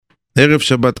ערב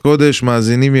שבת קודש,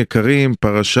 מאזינים יקרים,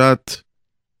 פרשת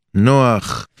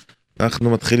נוח. אנחנו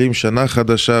מתחילים שנה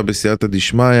חדשה בסייעתא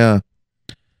דשמיא,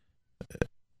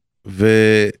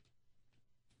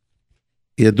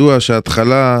 וידוע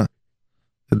שההתחלה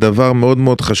זה דבר מאוד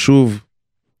מאוד חשוב.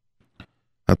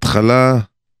 התחלה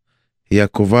היא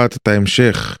הקובעת את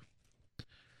ההמשך,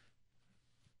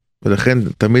 ולכן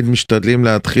תמיד משתדלים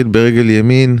להתחיל ברגל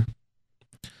ימין.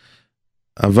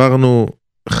 עברנו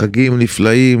חגים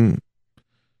נפלאים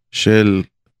של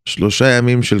 3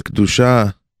 ימים של קדושה,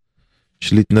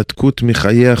 של התנתקות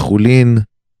מחיי החולין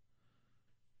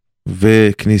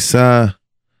וכניסה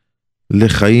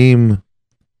לחיים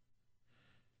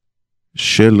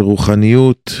של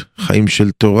רוחניות, חיים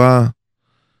של תורה,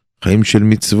 חיים של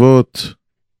מצוות.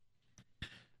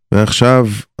 ועכשיו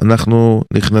אנחנו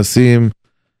נכנסים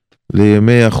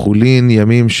לימי החולין,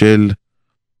 ימים של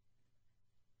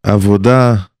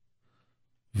עבודה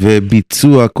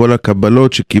וביצוע כל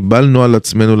הקבלות שקיבלנו על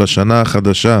עצמנו לשנה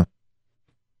החדשה.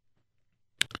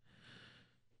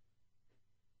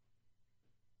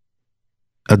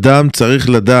 אדם צריך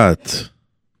לדעת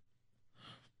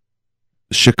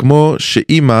שכמו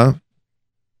שאימא,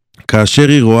 כאשר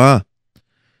היא רואה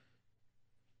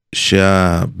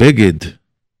שהבגד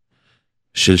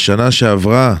של שנה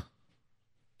שעברה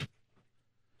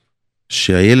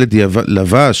שהילד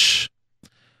לבש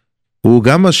הוא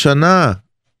גם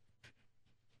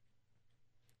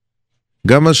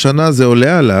השנה זה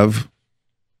עולה עליו,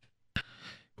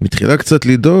 מתחילה קצת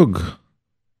לדאוג.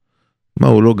 מה,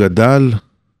 הוא לא גדל?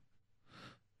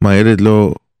 מה, הילד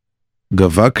לא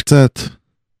גבה קצת?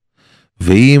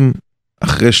 ואם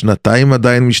אחרי 2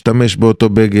 עדיין משתמש באותו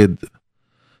בגד,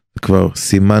 זה כבר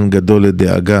סימן גדול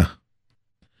לדאגה.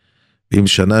 ואם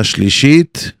שנה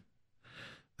שלישית,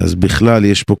 אז בכלל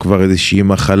יש פה כבר איזושהי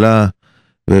מחלה,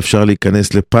 ואפשר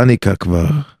להיכנס לפניקה כבר.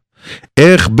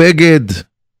 איך בגד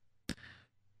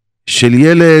של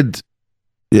ילד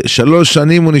 3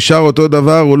 שנים הוא נשאר אותו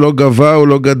דבר, הוא לא גבה, הוא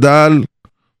לא גדל,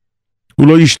 הוא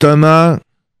לא השתנה?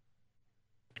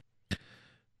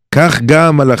 כך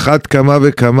גם על אחת כמה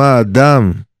וכמה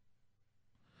אדם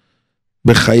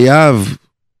בחייו,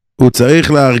 הוא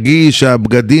צריך להרגיש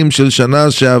שהבגדים של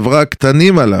שנה שעברה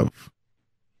קטנים עליו,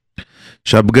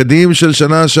 שהבגדים של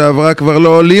שנה שעברה כבר לא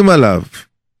עולים עליו.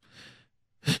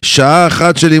 שעה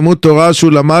אחת של לימוד תורה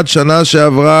שהוא למד שנה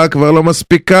שעברה כבר לא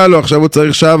מספיקה לו, עכשיו הוא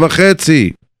צריך 1.5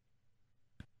 שעות.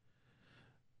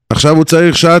 עכשיו הוא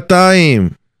צריך 2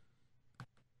 שעות.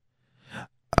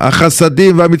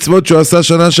 החסדים והמצוות שהוא עשה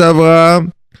שנה שעברה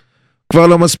כבר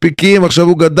לא מספיקים, עכשיו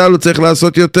הוא גדל, הוא צריך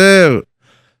לעשות יותר.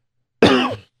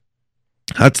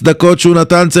 הצדקות שהוא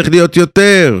נתן צריך להיות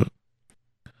יותר.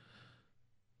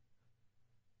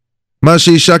 מה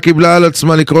שאישה קיבלה על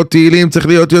עצמה לקרוא תהילים צריך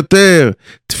להיות יותר,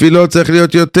 תפילות צריך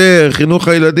להיות יותר, חינוך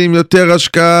הילדים יותר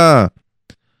השקעה,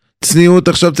 צניעות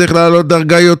עכשיו צריך לעלות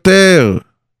דרגה יותר.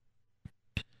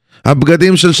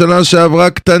 הבגדים של שנה שעברה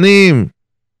קטנים,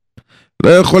 לא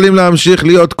יכולים להמשיך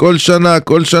להיות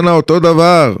כל שנה אותו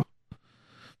דבר.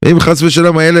 ואם חס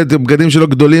ושלום הילד, הבגדים שלו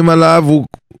גדולים עליו,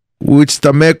 הוא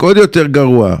יצטמק עוד יותר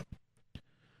גרוע.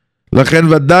 לכן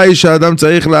ודאי שהאדם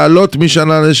צריך לעלות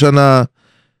משנה לשנה,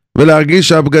 ולהרגיש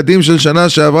שהבגדים של שנה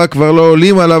שעברה כבר לא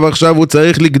עולים עליו, עכשיו הוא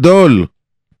צריך לגדול.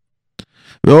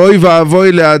 ואוי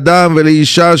ואבוי לאדם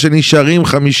ולאישה שנשארים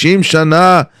 50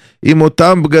 שנה עם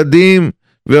אותם בגדים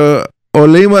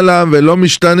ועולים עליהם ולא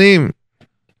משתנים.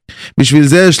 בשביל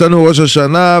זה יש לנו ראש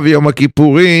השנה ויום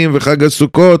הכיפורים וחג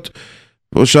הסוכות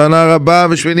והושענא רבה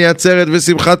ושמיני עצרת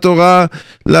ושמחת תורה,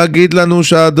 להגיד לנו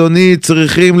שהאדוני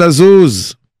צריכים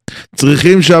לזוז,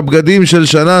 צריכים שהבגדים של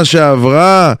שנה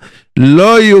שעברה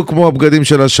לא יהיו כמו הבגדים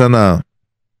של השנה.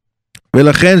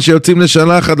 ולכן שיוצאים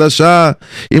לשנה חדשה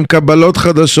עם קבלות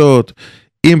חדשות,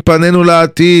 עם פנינו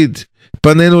לעתיד,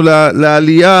 פנינו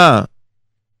לעלייה,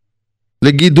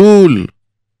 לגידול,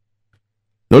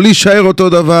 לא להישאר אותו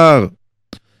דבר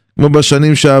כמו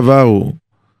בשנים שעברו.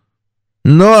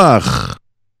 נוח,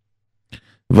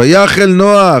 ויחל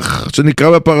נוח שנקרא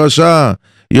בפרשה,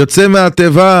 יוצא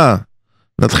מהתיבה.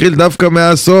 נתחיל דווקא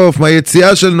מהסוף,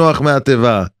 מהיציאה של נוח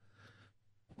מהתיבה.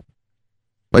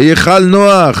 ויחל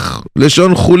נוח,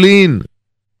 לשון חולין.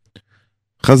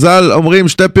 חז"ל אומרים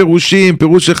 2 פירושים,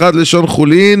 פירוש אחד לשון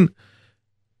חולין,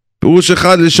 פירוש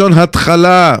אחד לשון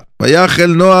התחלה.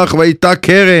 ויחל נוח והייתה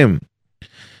כרם.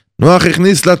 נוח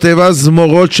הכניס לתיבה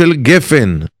זמורות של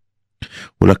גפן.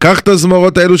 הוא לקח את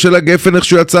הזמורות האלו של הגפן איך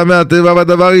שהוא יצא מהתיבה,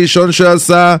 והדבר הראשון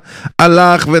שעשה,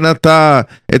 הלך ונטע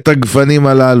את הגפנים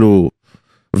הללו.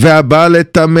 והבא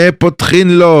לטמא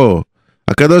פותחין לו.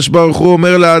 הקדוש ברוך הוא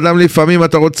אומר לאדם לפעמים,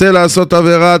 אתה רוצה לעשות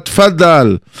עבירה,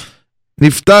 תפדל,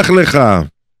 נפתח לך.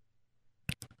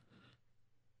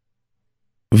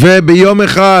 וביום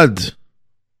אחד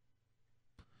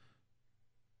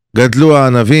גדלו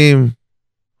הענבים,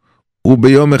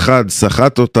 וביום אחד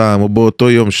שחט אותם, ובאותו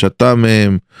יום שתה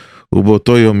מהם,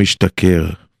 ובאותו יום השתכר.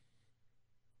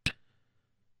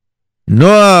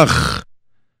 נוח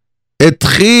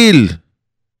התחיל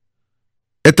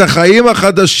את החיים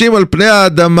החדשים על פני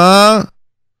האדמה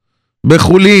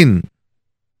בחולין.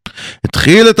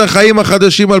 התחיל את החיים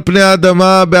החדשים על פני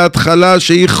האדמה בהתחלה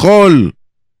שהיא חול.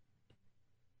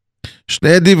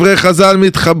 שני דברי חז"ל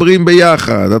מתחברים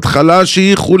ביחד, התחלה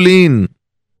שהיא חולין.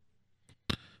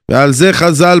 ועל זה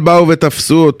חז"ל באו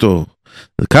ותפסו אותו.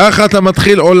 ככה אתה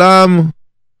מתחיל עולם,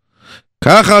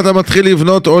 ככה אתה מתחיל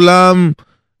לבנות עולם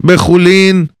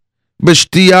בחולין,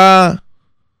 בשתייה.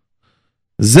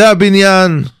 זה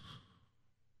הבניין.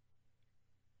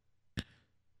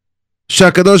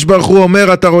 שהקדוש ברוך הוא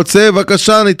אומר, אתה רוצה?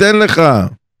 בבקשה, ניתן לך.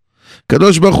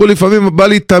 הקדוש ברוך הוא לפעמים בא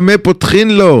להתאמה,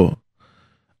 פותחין לו.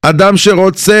 אדם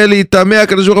שרוצה להתאמה,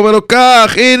 הקדוש ברוך הוא אומר לו,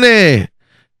 כך, הנה.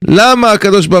 למה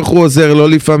הקדוש ברוך הוא עוזר לו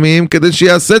לפעמים? כדי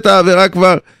שיעשה את העבירה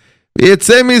כבר,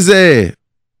 ויצא מזה.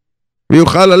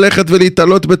 ויוכל ללכת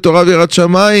ולהתעלות בתורה ויראת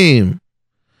שמיים.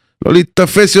 לא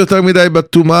להתתפס יותר מדי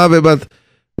בטומאה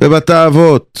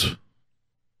ובתאוות.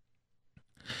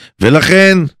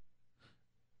 ולכן,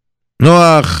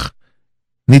 נוח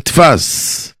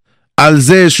נתפס על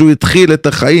זה שהוא התחיל את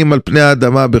החיים על פני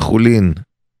האדמה בחולין.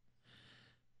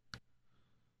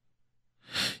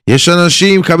 יש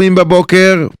אנשים קמים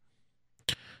בבוקר,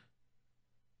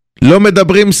 לא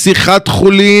מדברים שיחת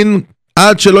חולין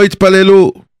עד שלא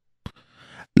יתפללו.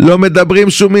 לא מדברים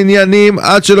שום עניינים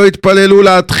עד שלא יתפללו,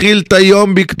 להתחיל את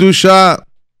היום בקדושה.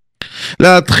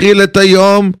 להתחיל את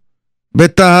היום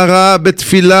בטהרה,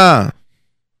 בתפילה.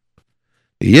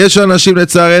 יש אנשים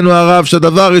לצערנו הרב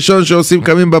שהדבר הראשון שעושים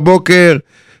קמים בבוקר,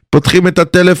 פותחים את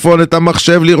הטלפון, את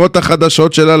המחשב, לראות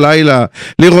החדשות של הלילה,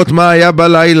 לראות מה היה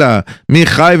בלילה, מי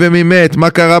חי ומי מת, מה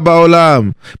קרה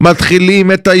בעולם.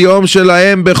 מתחילים את היום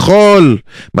שלהם בחול,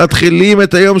 מתחילים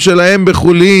את היום שלהם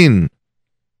בחולין.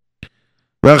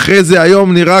 ואחרי זה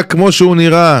היום נראה כמו שהוא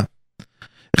נראה.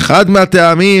 אחד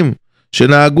מהטעמים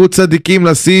שנהגו צדיקים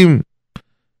לשים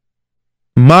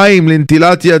מים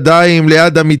לנטילת ידיים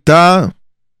ליד המיטה,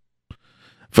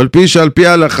 על פי שעל פי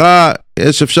ההלכה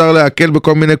יש אפשר להקל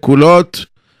בכל מיני קולות,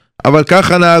 אבל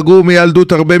ככה נהגו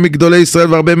מילדות הרבה מגדולי ישראל,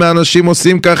 והרבה מהאנשים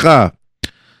עושים ככה.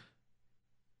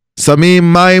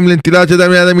 שמים מים לנטילת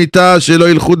ידיים ליד המיטה, שלא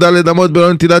ילכו דלת אמות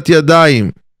בלא נטילת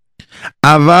ידיים.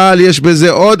 אבל יש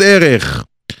בזה עוד ערך,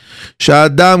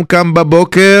 שהאדם קם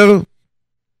בבוקר,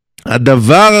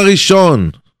 הדבר הראשון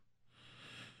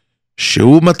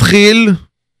שהוא מתחיל,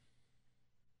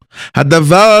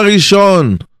 הדבר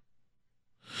הראשון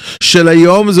של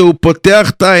היום זה הוא פותח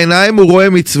את העיניים, הוא רואה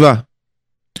מצווה.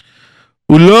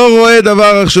 הוא לא רואה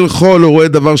דבר של חול, הוא רואה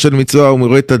דבר של מצווה, הוא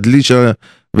רואה את הדלי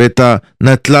ואת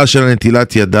הנטלה של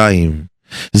נטילת ידיים.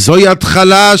 זוהי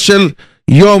התחלה של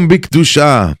יום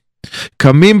בקדושה.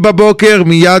 קמים בבוקר,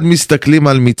 מיד מסתכלים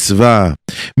על מצווה.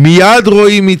 מיד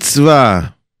רואים מצווה.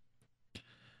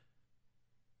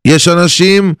 יש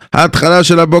אנשים, ההתחלה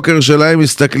של הבוקר שלהם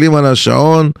מסתכלים על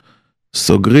השעון,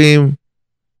 סוגרים,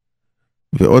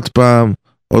 ועוד פעם,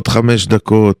 עוד 5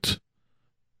 דקות,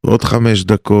 ועוד 5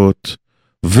 דקות,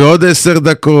 ועוד 10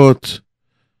 דקות.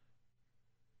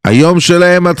 היום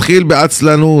שלהם מתחיל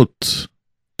בעצלנות.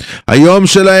 היום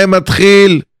שלהם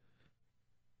מתחיל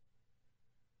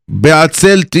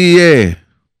בעצל תהיה.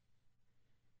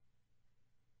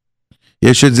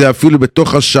 יש את זה אפילו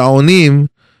בתוך השעונים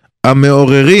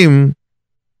המעוררים,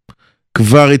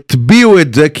 כבר הטביעו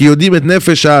את זה, כי יודעים את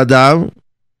נפש האדם,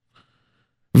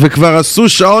 וכבר עשו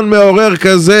שעון מעורר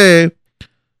כזה,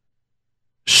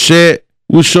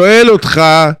 שהוא שואל אותך,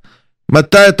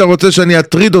 מתי אתה רוצה שאני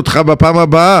אטריד אותך בפעם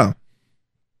הבאה?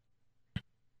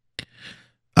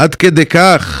 עד כדי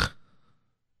כך,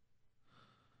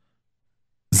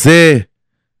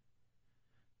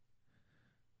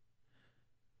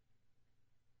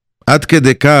 עד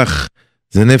כדי כך,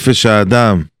 זה נפש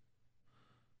האדם.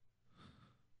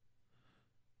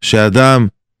 שאדם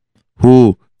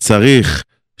הוא צריך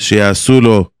שיעשו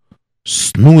לו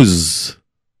סנוז.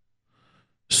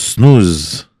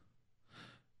 סנוז.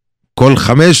 כל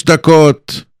 5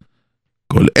 דקות,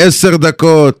 כל 10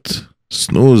 דקות,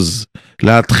 סנוז.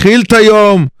 להתחיל את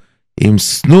היום עם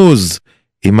סנוז,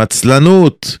 עם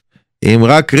עצלנות, עם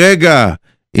רק רגע,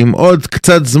 עם עוד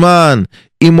קצת זמן,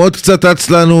 עם עוד קצת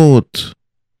עצלנות.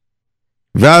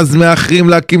 ואז מאחרים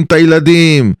להקים את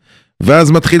הילדים,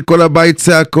 ואז מתחיל כל הבית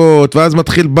צעקות, ואז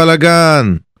מתחיל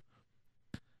בלגן.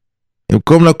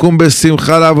 במקום לקום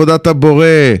בשמחה לעבודת הבורא,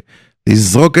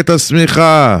 לזרוק את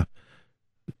השמיכה,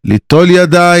 ליטול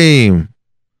ידיים,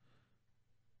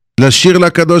 לשיר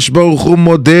לקדוש ברוך הוא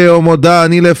מודה או מודה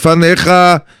אני לפניך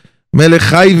מלך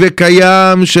חי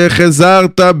וקיים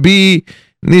שחזרת בי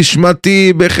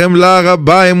נשמתי בחמלה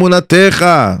רבה אמונתך.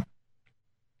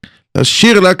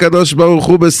 לשיר לקדוש ברוך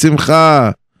הוא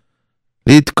בשמחה,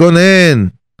 להתכונן,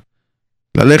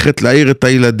 ללכת להעיר את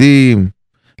הילדים,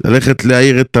 ללכת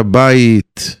להעיר את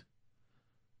הבית,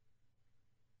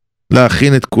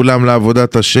 להכין את כולם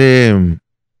לעבודת השם,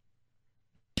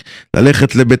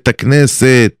 ללכת לבית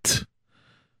הכנסת.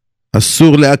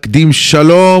 אסור להקדים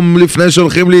שלום לפני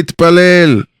שהולכים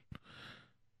להתפלל.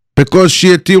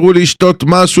 בקושי יתירו לשתות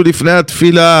משהו לפני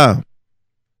התפילה.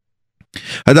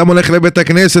 אדם הולך לבית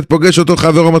הכנסת, פוגש אותו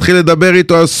חברו, מתחיל לדבר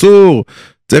איתו, אסור.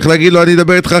 צריך להגיד לו, אני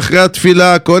אדבר איתך אחרי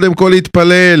התפילה, קודם כל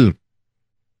להתפלל.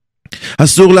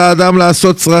 אסור לאדם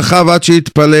לעשות צרכיו עד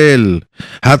שיתפלל.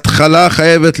 התחלה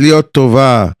חייבת להיות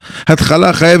טובה.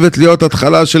 התחלה חייבת להיות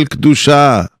התחלה של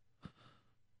קדושה.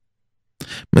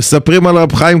 מספרים על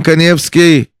רב חיים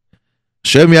קניבסקי,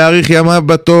 שם יאריך ימיו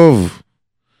בטוב,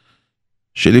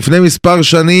 שלפני מספר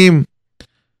שנים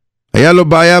היה לו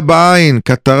בעיה בעין,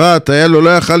 קטרת, היה לו,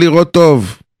 לא יכל לראות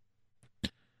טוב.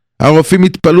 הרופאים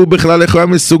התפלאו בכלל איך הוא היה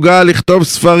מסוגל לכתוב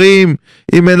ספרים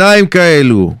עם עיניים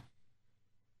כאלו.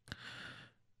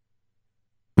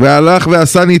 והלך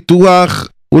ועשה ניתוח,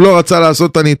 הוא לא רצה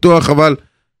לעשות את הניתוח, אבל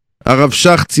הרב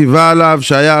שך ציווה עליו,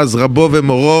 שהיה אז רבו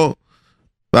ומורו,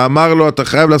 ואמר לו, אתה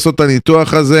חייב לעשות את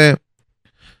הניתוח הזה.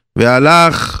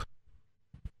 והלך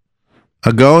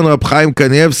הגאון רב חיים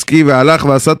קניבסקי, והלך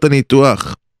ועשה את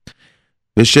הניתוח.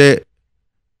 ושבאו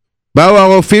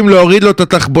הרופאים להוריד לו את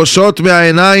התחבושות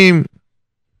מהעיניים,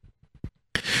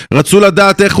 רצו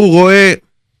לדעת איך הוא רואה,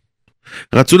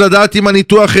 רצו לדעת אם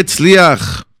הניתוח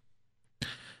הצליח.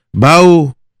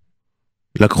 באו,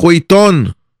 לקחו עיתון,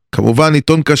 כמובן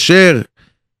עיתון כשר,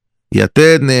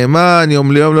 יתד, נאמן,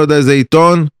 יום ליום, לא יודע איזה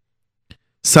עיתון,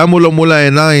 שמו לו מול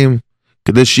העיניים,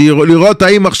 כדי לראות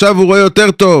האם עכשיו הוא רואה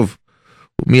יותר טוב.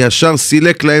 הוא מיישר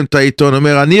סילק להם את העיתון,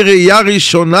 אומר, אני ראייה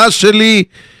ראשונה שלי,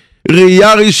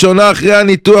 ראייה ראשונה אחרי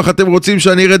הניתוח, אתם רוצים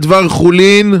שאני אראה דבר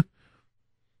חולין?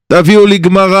 תביאו לי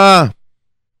גמרא,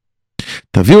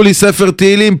 תביאו לי ספר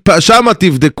תהילים, שמה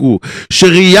תבדקו,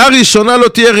 שראייה ראשונה לא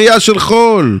תהיה ראייה של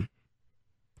חול.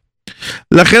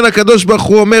 לכן הקדוש ברוך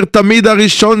הוא אומר, תמיד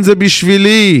הראשון זה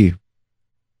בשבילי.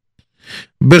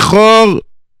 בכור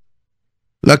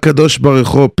לקדוש ברוך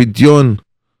הוא, פדיון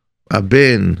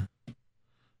הבן,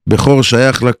 בכור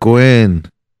שייך לכהן.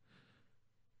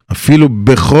 אפילו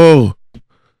בכור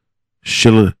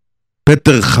של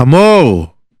פטר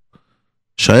חמור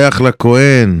שייך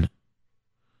לכהן.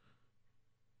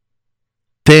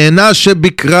 תאנה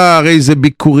שבקרה, הרי זה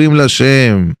ביקורים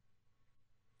לשם.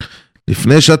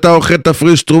 לפני שאתה אוכל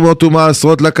תפריש תרומות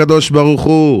ומעשרות לקדוש ברוך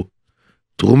הוא.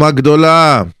 תרומה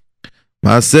גדולה,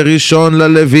 מעשר ראשון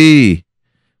ללוי,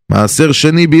 מעשר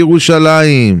שני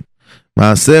בירושלים,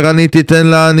 מעשר אני תיתן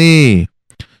לעני,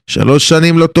 3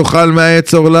 שנים לא תאכל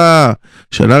מהעץ עורלה,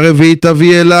 שנה רביעית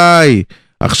תביא אליי.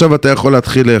 עכשיו אתה יכול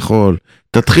להתחיל לאכול.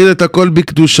 תתחיל את הכל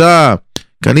בקדושה.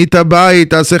 קנית בית,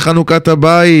 תעשה חנוכת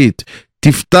הבית,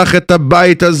 תפתח את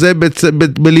הבית הזה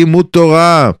בלימוד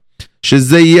תורה,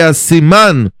 שזה יהיה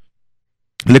הסימן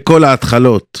לכל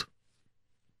ההתחלות.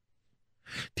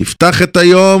 תפתח את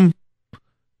היום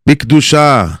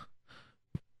בקדושה,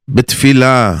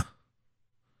 בתפילה.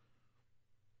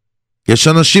 יש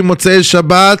אנשים מוצאי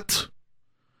שבת,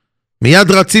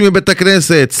 מיד רצים מבית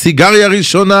הכנסת, סיגריה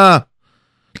ראשונה,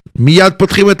 מיד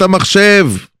פותחים את המחשב.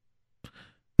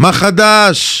 מה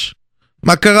חדש?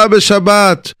 מה קרה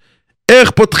בשבת?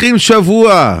 איך פותחים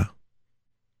שבוע?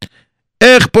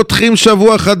 איך פותחים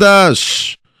שבוע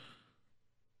חדש?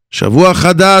 שבוע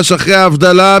חדש אחרי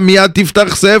ההבדלה, מיד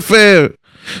תפתח ספר,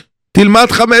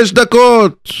 תלמד 5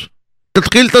 דקות,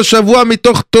 תתחיל את השבוע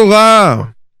מתוך תורה,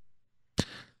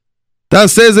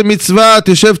 תעשה איזה מצווה,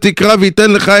 תשב תקרא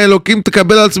ויתן לך אלוקים,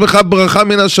 תקבל על עצמך ברכה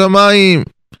מן השמיים.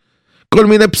 כל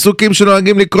מיני פסוקים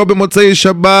שנוהגים לקרוא במוצאי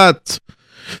שבת,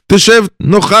 תשב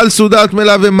נאכל סעודת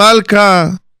מלאה ומלכה.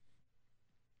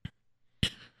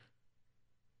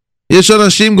 יש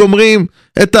אנשים גומרים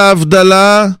את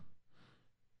ההבדלה,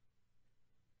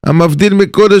 המבדיל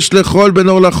מקודש לחול, בין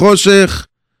אור לחושך,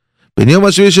 בין יום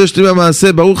השביעי שיש לי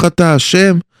במעשה, ברוך אתה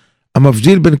השם,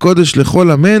 המבדיל בין קודש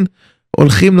לחול, אמן.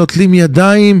 הולכים נוטלים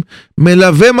ידיים,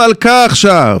 מלווה מלכה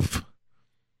עכשיו,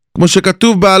 כמו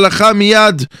שכתוב בהלכה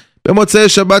מיד במוצאי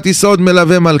שבת יסוד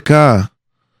מלווה מלכה.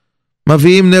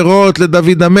 מביאים נרות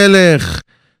לדוד המלך,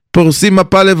 פורסים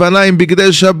מפה לבנה עם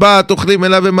בגדי שבת, אוכלים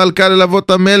מלווה מלכה ללוות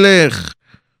המלך.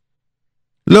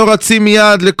 לא רצים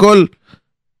מיד לכל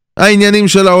העניינים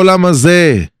של העולם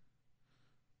הזה.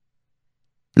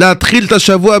 להתחיל את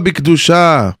השבוע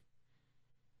בקדושה.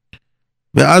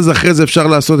 ואז אחרי זה אפשר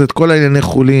לעשות את כל הענייני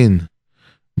חולין,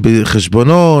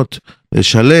 בחשבונות,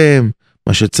 לשלם,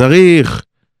 מה שצריך,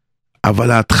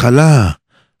 אבל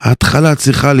ההתחלה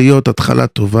צריכה להיות התחלה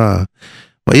טובה.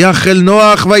 ויחל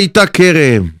נוח והייתה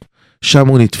כרם, שם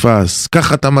הוא נתפס.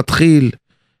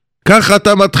 ככה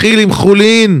אתה מתחיל עם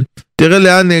חולין, תראה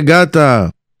לאן הגעת.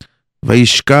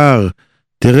 וישכר,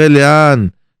 תראה לאן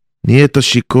נהיית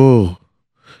שיכור.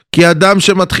 כי אדם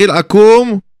שמתחיל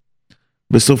עקום,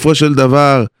 בסופו של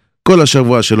דבר, כל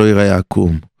השבוע שלו ייראה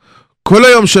עקום. כל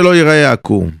היום שלו ייראה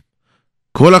עקום.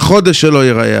 כל החודש שלו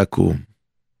ייראה עקום.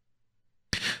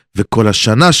 וכל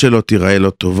השנה שלו תיראה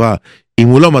לו טובה, אם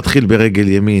הוא לא מתחיל ברגל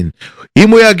ימין. אם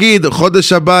הוא יגיד,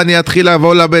 חודש הבא אני אתחיל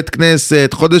לבוא לבית כנסת,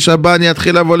 חודש הבא אני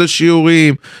אתחיל לבוא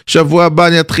לשיעורים, שבוע הבא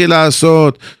אני אתחיל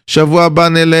לעשות, שבוע הבא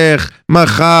נלך,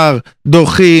 מחר,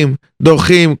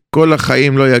 דוחים, כל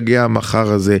החיים לא יגיע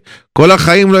המחר הזה, כל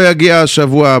החיים לא יגיע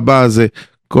השבוע הבא הזה,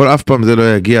 אף פעם זה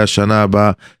לא יגיע השנה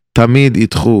הבאה, תמיד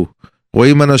ידחו.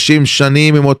 רואים אנשים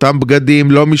שנים עם אותם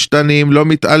בגדים, לא משתנים, לא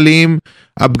מתעלים,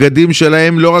 הבגדים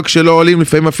שלהם לא רק שלא עולים,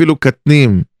 לפעמים אפילו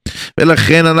קטנים.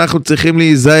 ולכן אנחנו צריכים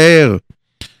להיזהר,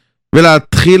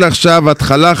 ולהתחיל עכשיו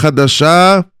התחלה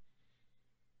חדשה,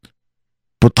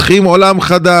 פותחים עולם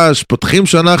חדש, פותחים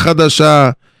שנה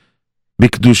חדשה,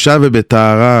 בקדושה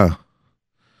ובטהרה.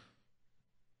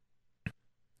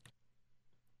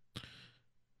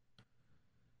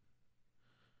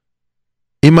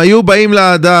 אם היו באים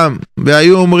לאדם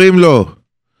והיו אומרים לו,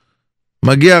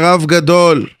 מגיע רב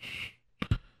גדול,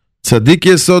 צדיק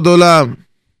יסוד עולם,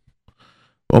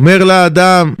 אומר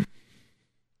לאדם,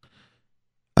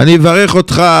 אני אברך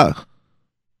אותך,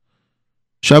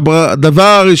 שהדבר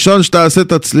הראשון שתעשה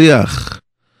תצליח.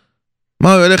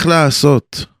 מה הוא הולך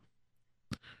לעשות?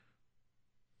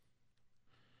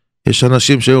 יש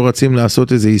אנשים שהיו רצים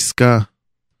לעשות איזו עסקה,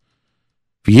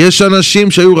 ויש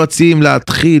אנשים שהיו רצים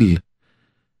להתחיל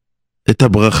את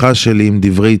הברכה שלי עם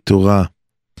דברי תורה.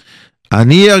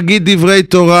 אני אגיד דברי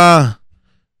תורה,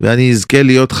 ואני אזכה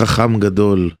להיות חכם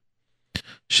גדול,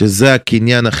 שזה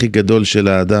הקניין הכי גדול של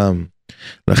האדם.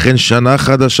 לכן שנה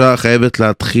חדשה חייבת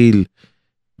להתחיל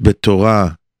בתורה,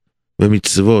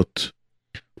 במצוות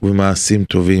ובמעשים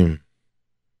טובים.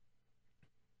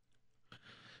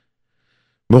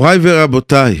 מוריי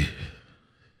ורבותיי,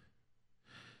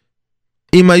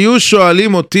 אם היו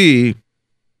שואלים אותי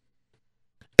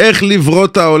איך לברוא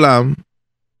את העולם,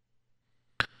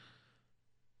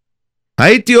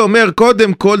 הייתי אומר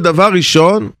קודם כל דבר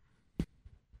ראשון,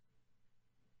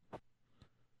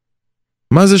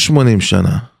 מה זה 80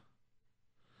 שנה?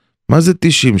 מה זה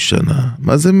 90 שנה?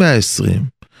 מה זה 120?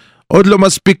 עוד לא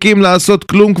מספיקים לעשות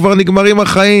כלום, כבר נגמרים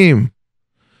החיים.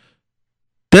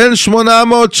 תן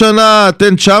 800 שנה,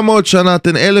 תן 900 שנה,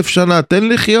 תן 1000 שנה, תן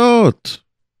לחיות.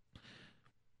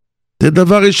 זה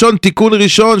דבר ראשון, תיקון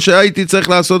ראשון שהייתי צריך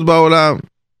לעשות בעולם.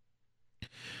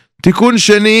 תיקון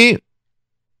שני,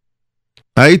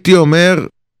 הייתי אומר,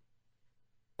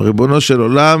 ריבונו של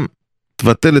עולם,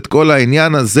 תבטל את כל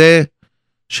העניין הזה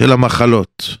של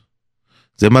המחלות.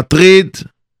 זה מטריד,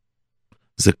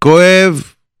 זה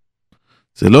כואב,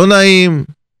 זה לא נעים,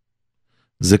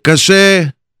 זה קשה,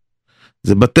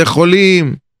 זה בתי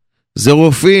חולים, זה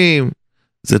רופאים,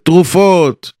 זה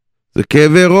תרופות, זה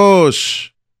כאבי ראש,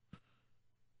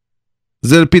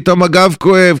 זה פתאום הגב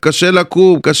כואב, קשה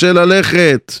לקום, קשה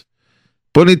ללכת,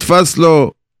 פה נתפס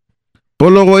לו,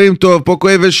 פה לא רואים טוב, פה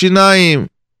כואב השיניים.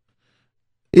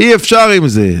 אי אפשר עם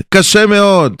זה, קשה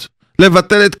מאוד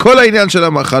לבטל את כל העניין של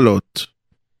המחלות.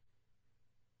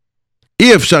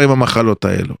 אי אפשר עם המחלות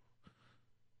האלו.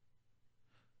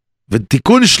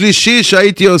 ותיקון שלישי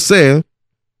שהייתי עושה,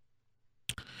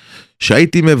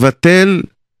 שהייתי מבטל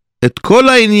את כל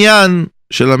העניין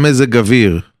של המזג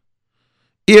אוויר.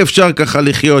 אי אפשר ככה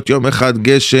לחיות יום אחד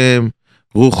גשם,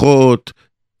 רוחות,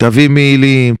 תביא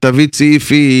מעילים, תביא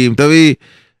צעיפים, תביא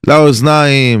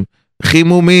לאוזניים,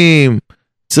 חימומים,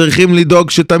 צריכים לדאוג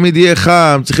שתמיד יהיה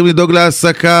חם, צריכים לדאוג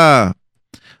להסקה,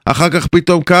 אחר כך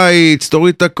פתאום קיץ,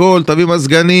 תוריד את הכל, תביא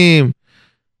מזגנים,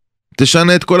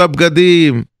 תשנה את כל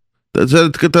הבגדים,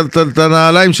 את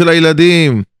הנעליים של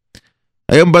הילדים.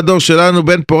 היום בדור שלנו,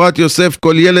 בן פורת יוסף,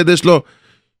 כל ילד יש לו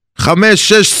 5-6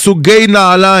 סוגי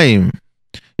נעליים.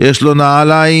 יש לו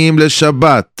נעליים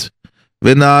לשבת,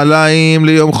 ונעליים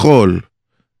ליום חול,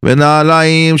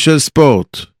 ונעליים של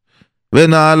ספורט,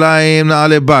 ונעליים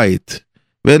נעלי בית,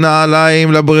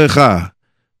 ונעליים לבריכה,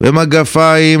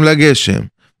 ומגפיים לגשם,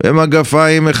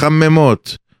 ומגפיים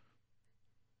מחממות.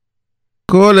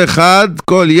 כל אחד,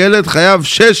 כל ילד חייב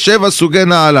 6-7 סוגי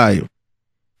נעליים.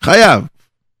 חייב.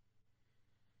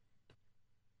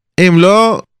 אם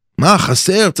לא, מה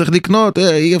חסר? צריך לקנות,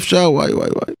 אי אפשר, וואי.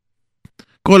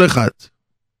 כל אחד.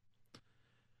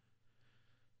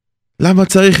 למה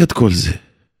צריך את כל זה?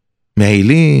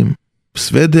 מעילים,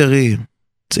 סוודרים,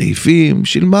 צעיפים,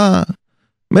 בשביל מה?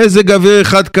 מזג אוויר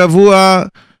אחד קבוע,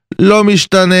 לא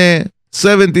משתנה,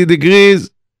 70 degrees,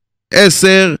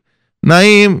 10,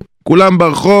 נעים, כולם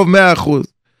ברחוב, 100%.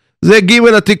 זה ג'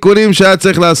 התיקונים שהיה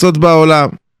צריך לעשות בעולם.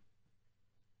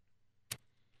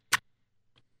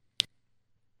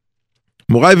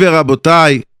 מוריי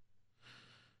ורבותיי,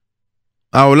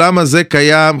 העולם הזה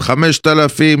קיים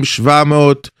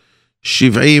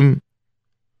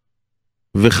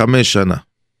 5,775 שנה.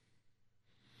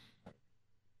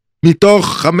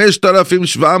 מתוך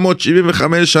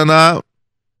 5,775 שנה,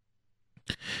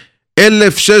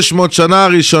 1,600 שנה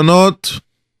הראשונות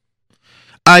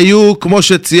היו כמו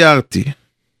שציירתי.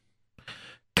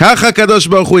 ככה הקדוש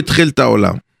ברוך הוא התחיל את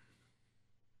העולם.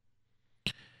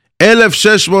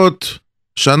 1,600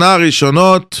 שנה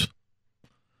הראשונות,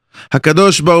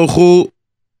 הקדוש ברוך הוא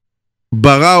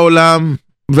ברא עולם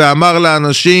ואמר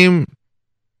לאנשים,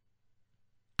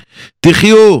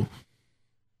 תחיו.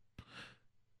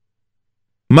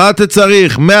 מה אתה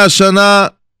צריך? 100 שנה,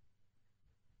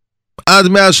 עד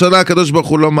 100 שנה הקדוש ברוך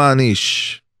הוא לא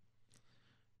מעניש.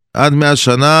 עד 100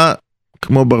 שנה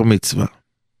כמו בר מצווה.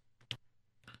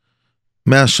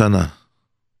 100 שנה.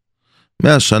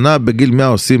 100 שנה, בגיל 100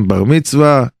 עושים בר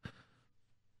מצווה,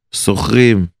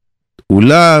 סוחרים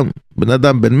אולם, בן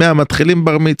אדם בן 100 מתחילים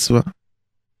בר מצווה.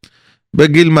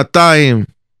 בגיל 200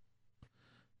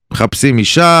 מחפשים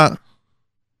אישה,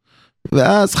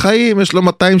 ואז חיים, יש לו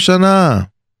 200 שנה.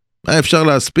 מה אפשר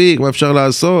להספיק, מה אפשר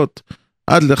לעשות?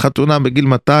 עד לחתונה בגיל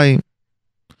 200.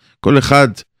 כל אחד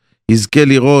יזכה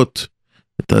לראות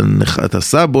את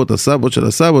הסבות, הסבות של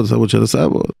הסבות, הסבות של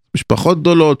הסבות. משפחות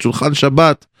גדולות, שולחן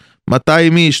שבת,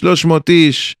 200 איש, 300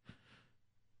 איש.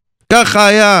 ככה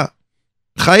היה.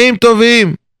 חיים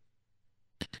טובים.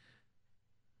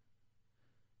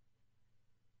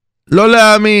 לא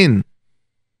להאמין.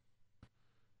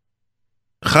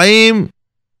 חיים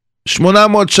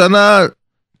 800 שנה,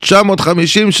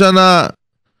 950 שנה,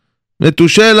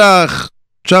 מתושלח,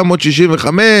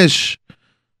 965,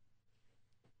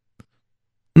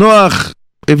 נוח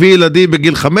הביא ילדים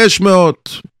בגיל 500,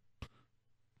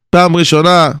 פעם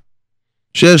ראשונה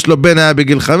שיש לו בן היה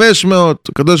בגיל 500,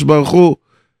 הקדוש ברוך הוא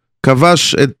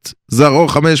כבש את זרעו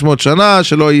 500 שנה,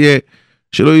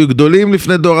 שלא יהיו גדולים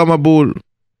לפני דור המבול.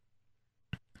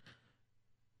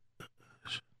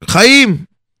 חיים.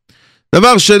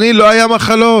 דבר שני, לא היה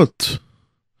מחלות.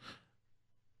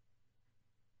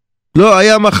 לא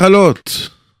היה מחלות.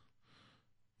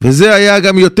 וזה היה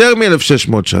גם יותר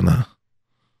מ-1,600 שנה.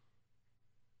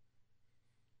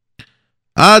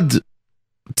 עד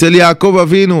אצל יעקב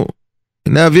אבינו,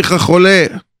 הנה אביך חולה,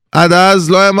 עד אז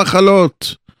לא היה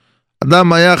מחלות.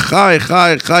 אדם היה חי,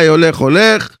 חי, חי, הולך,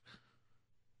 הולך,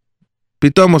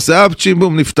 פתאום עושה אפצ'ים,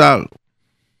 בום, נפטר.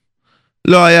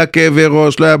 לא היה כאבי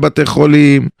ראש, לא היה בתי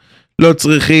חולים, לא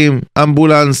צריכים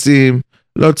אמבולנסים,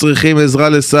 לא צריכים עזרה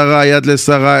לשרה, יד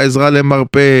לשרה, עזרה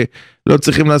למרפא, לא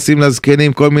צריכים לשים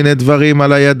לזקנים כל מיני דברים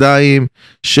על הידיים,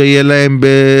 שיהיה להם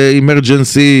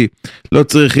באמרג'נסי, לא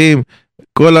צריכים,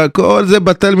 כל זה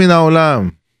בטל מן העולם.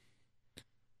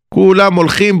 כולם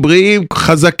הולכים בריאים,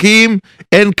 חזקים,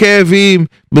 אין כאבים,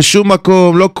 בשום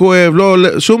מקום, לא כואב,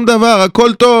 לא, שום דבר,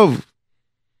 הכל טוב.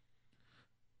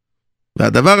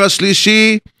 והדבר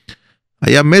השלישי,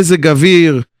 היה מזג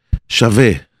אוויר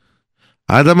שווה.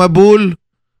 עד המבול,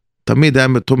 תמיד היה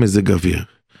אותו מזג אוויר.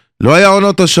 לא היה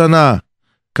עונות השנה,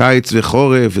 קיץ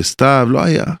וחורף וסתיו, לא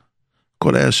היה.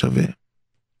 הכל היה שווה.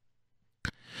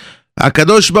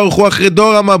 הקדוש ברוך הוא אחרי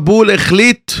דור המבול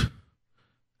החליט,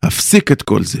 הפסיק את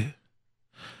כל זה.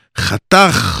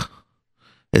 חתך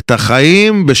את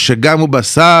החיים בשגם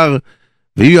ובשר,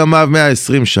 ויהיו ימיו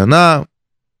 120 שנה.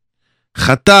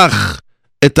 חתך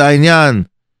את העניין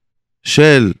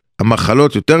של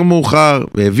המחלות יותר מאוחר,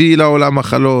 והביא לעולם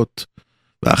מחלות,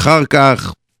 ואחר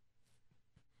כך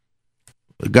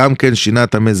גם כן שינה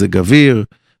את המזג אוויר,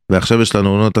 ועכשיו יש לנו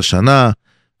עונות השנה,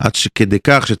 עד שכדי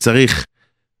כך שצריך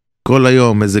כל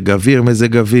היום מזג אוויר,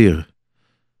 מזג אוויר.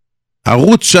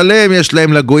 ערוץ שלם יש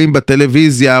להם לגויים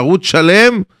בטלוויזיה, ערוץ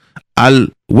שלם על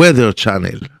weather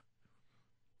channel,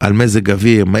 על מזג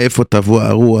אוויר, מאיפה תבוא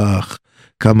הרוח,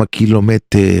 כמה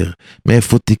קילומטר,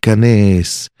 מאיפה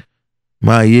תיכנס,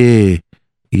 מה יהיה,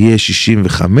 יהיה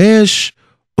 65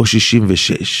 או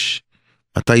 66,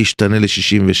 מתי ישתנה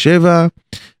ל-67,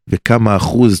 וכמה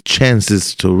אחוז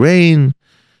chances to rain,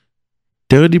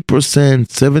 30%, 70%,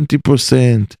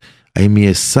 האם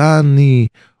יהיה sunny,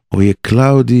 או יהיה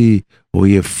cloudy, או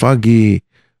יהיה foggy,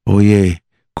 או יהיה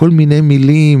כל מיני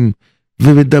מילים,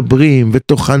 ומדברים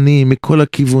וטוחנים מכל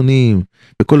הכיוונים,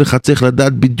 וכל אחד צריך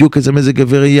לדעת בדיוק איזה מזג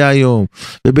אוויר יהיה היום,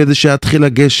 ובאיזה שעה התחיל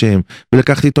הגשם,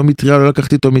 ולקחתי איתו מטריה, לא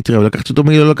לקחתי איתו מטריה, ולקחתי איתו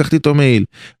מעיל, לא לקחתי איתו מעיל,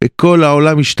 וכל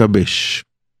העולם משתבש.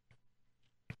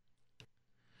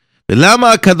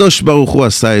 ולמה הקדוש ברוך הוא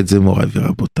עשה את זה, מוריי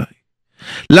ורבותיי?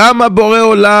 למה בורא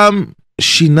עולם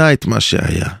שינה את מה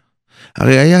שהיה?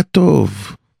 הרי היה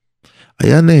טוב,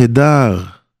 היה נהדר,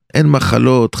 אין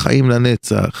מחלות, חיים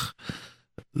לנצח,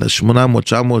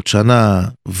 ל-800-900 שנה,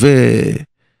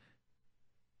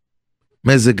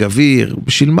 ומזג אוויר.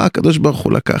 בשביל מה הקדוש ברוך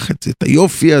הוא לקח את זה, את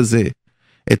היופי הזה,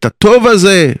 את הטוב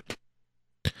הזה?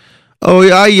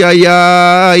 אוי איי איי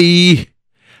איי,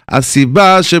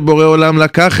 הסיבה שבורא עולם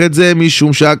לקח את זה,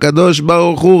 משום שהקדוש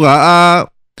ברוך הוא ראה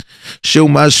שהוא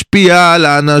משפיע על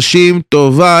האנשים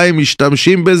טובה, הם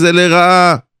משתמשים בזה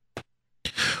לרעה.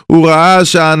 הוא ראה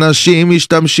שהאנשים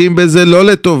משתמשים בזה לא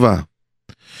לטובה,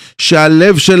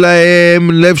 שהלב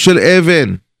שלהם לב של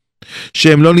אבן,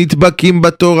 שהם לא נדבקים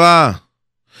בתורה,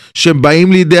 שהם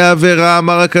באים לידי עבירה.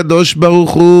 אמר הקדוש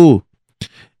ברוך הוא,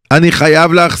 אני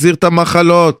חייב להחזיר את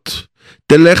המחלות.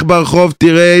 תלך ברחוב,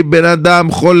 תראה בן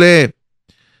אדם חולה,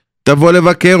 תבוא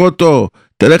לבקר אותו,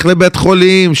 תלך לבית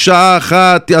חולים, שעה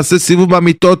אחת, תעשה סיבוב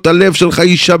במיטות, הלב שלך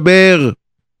יישבר,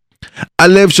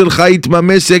 הלב שלך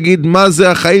יתממש, יגיד מה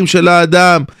זה החיים של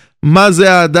האדם, מה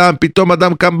זה האדם. פתאום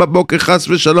אדם קם בבוקר, חס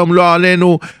ושלום לא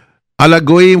עלינו, על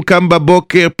הגויים, קם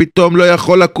בבוקר, פתאום לא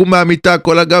יכול לקום מהמיטה,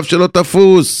 כל הגב שלו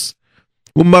תפוס,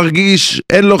 הוא מרגיש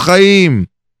אין לו חיים.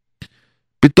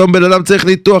 פתאום בן אדם צריך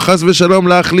ניתוח, חס ושלום,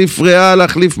 להחליף ריאה,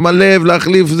 להחליף מלב,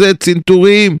 להחליף זה,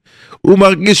 צנתורים. הוא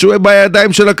מרגיש שהוא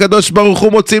בידיים של הקדוש ברוך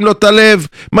הוא, מוצאים לו את הלב,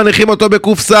 מניחים אותו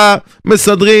בקופסה,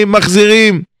 מסדרים,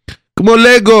 מחזירים, כמו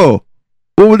לגו.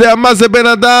 הוא יודע מה זה בן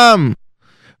אדם.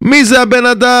 מי זה הבן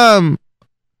אדם?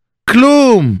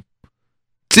 כלום.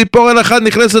 ציפורן אחד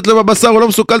נכנסת לו בבשר, הוא לא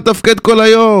מסוגל לתפקד כל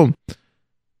היום.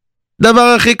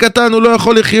 דבר הכי קטן הוא לא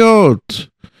יכול לחיות.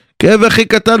 כאב הכי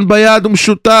קטן ביד הוא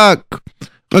משותק,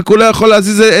 רק הוא לא יכול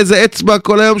להזיז איזה אצבע,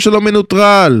 כל היום שלו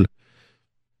מנוטרל.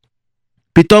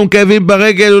 פתאום כאבים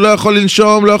ברגל, הוא לא יכול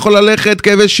לנשום, לא יכול ללכת,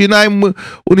 כאבי שיניים,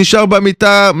 הוא נשאר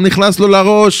במיטה, נכנס לו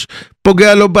לראש,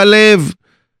 פוגע לו בלב.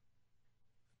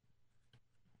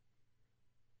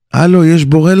 הלו, יש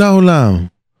בורא לעולם,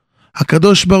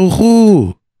 הקדוש ברוך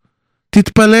הוא,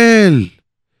 תתפלל,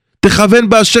 תכוון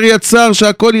באשר יצר,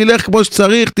 שהכל ילך כמו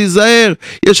שצריך, תיזהר.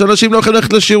 יש אנשים לא יכולים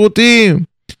ללכת לשירותים,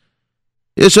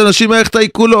 יש אנשים מערכת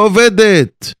העיכול לא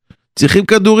עובדת, צריכים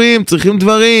כדורים, צריכים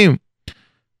דברים.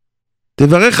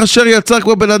 תברך אשר יצר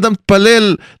כמו בן אדם,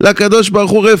 תפלל לקדוש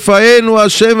ברוך הוא, רפאנו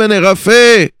השם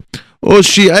ונרפא,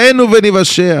 הושיענו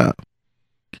ונבשע.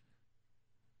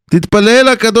 תתפלל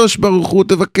לקדוש ברוך הוא,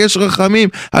 תבקש רחמים,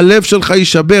 הלב שלך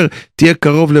יישבר, תהיה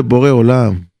קרוב לבורא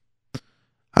עולם.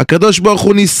 הקדוש ברוך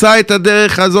הוא ניסה את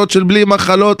הדרך הזאת של בלי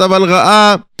מחלות, אבל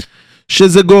ראה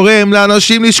שזה גורם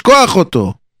לאנשים לשכוח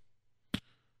אותו.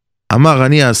 אמר,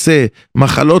 אני אעשה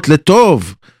מחלות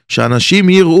לטוב, שאנשים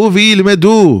יראו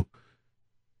וילמדו.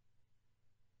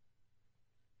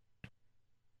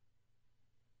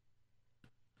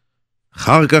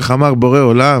 אחר כך אמר בורא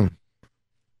עולם,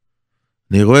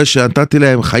 אני רואה שנתתי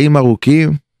להם חיים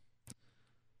ארוכים.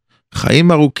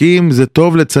 חיים ארוכים זה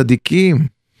טוב לצדיקים.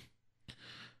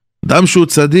 אדם שהוא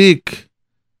צדיק,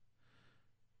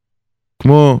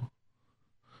 כמו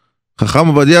חכם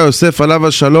עובדיה יוסף עליו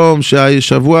השלום,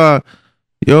 שהשבוע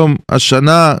יום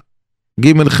השנה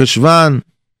ג' חשוון,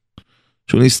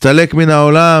 שהוא נסתלק מן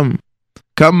העולם,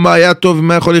 כמה היה טוב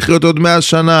ומה יכול לחיות עוד 100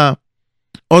 שנה,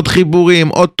 עוד חיבורים,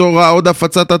 עוד תורה, עוד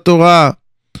הפצת התורה,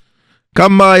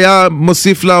 כמה היה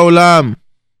מוסיף לעולם,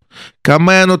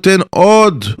 כמה היה נותן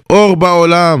עוד אור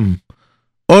בעולם,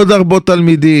 עוד הרבה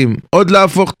תלמידים, עוד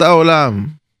להפוך את העולם.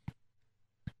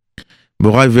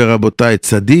 מוריי ורבותיי,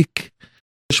 צדיק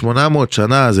 800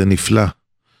 שנה זה נפלא.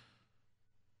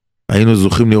 היינו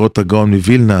זוכים לראות את הגאון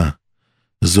מווילנה,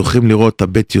 זוכים לראות את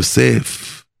הבית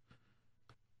יוסף,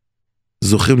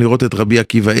 זוכים לראות את רבי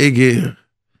עקיבא אגר,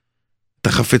 את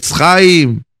החפץ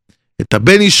חיים, את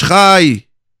הבן איש חי,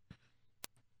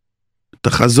 את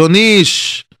החזון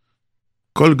איש,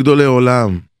 כל גדולי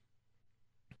עולם.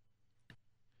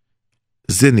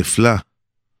 זה נפלא.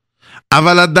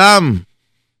 אבל אדם,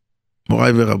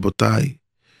 מוריי ורבותיי,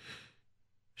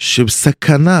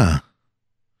 שבסכנה,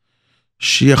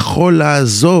 שיכול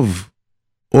לעזוב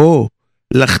או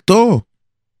לחטוא,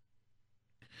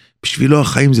 בשבילו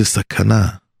החיים זה סכנה.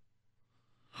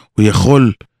 הוא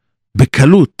יכול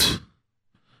בקלות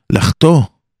לחטוא.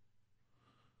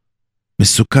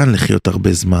 מסוכן לחיות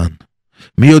הרבה זמן.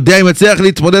 מי יודע אם יצליח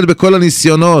להתמודד בכל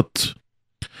הניסיונות.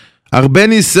 הרבה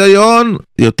ניסיון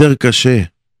יותר קשה.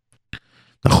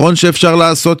 נכון שאפשר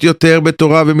לעשות יותר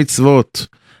בתורה ומצוות,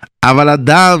 אבל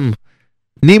אדם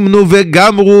נמנו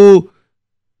וגמרו,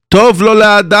 טוב לו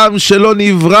לאדם שלא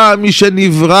נברא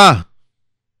משנברא.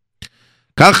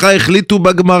 ככה החליטו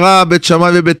בגמרא, בית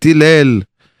שמאי ובית הלל.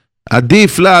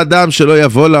 עדיף לאדם שלא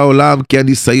יבוא לעולם, כי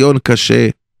הניסיון קשה.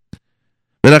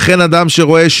 ולכן אדם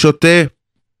שרואה שוטה,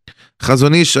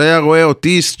 חזון איש היה רואה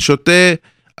אוטיסט שוטה,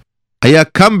 היה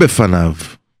קם בפניו.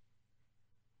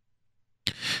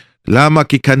 למה?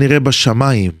 כי כנראה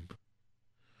בשמיים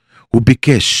הוא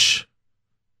ביקש.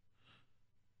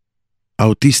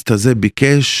 האוטיסט הזה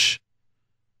ביקש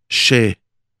שיוריד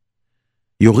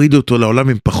אותו לעולם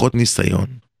עם פחות ניסיון.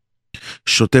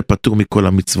 שוטה פטור מכל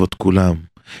המצוות כולם.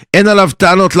 אין עליו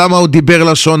טענות למה הוא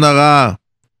דיבר לשון הרע.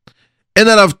 אין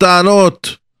עליו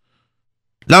טענות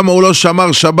למה הוא לא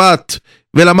שמר שבת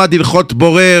ולמד הלכות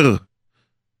בורר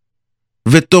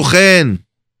וטוחן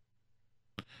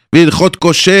והלכות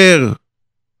כושר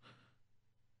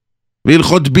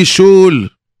והלכות בישול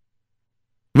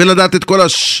ולדעת את כל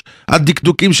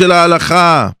הדקדוקים של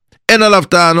ההלכה. אין עליו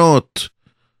טענות.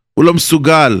 הוא לא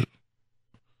מסוגל.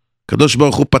 הקדוש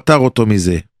ברוך הוא פטר אותו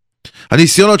מזה.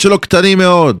 הניסיונות שלו קטנים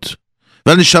מאוד,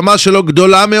 והנשמה שלו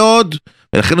גדולה מאוד,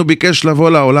 ולכן הוא ביקש לבוא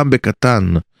לעולם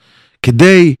בקטן,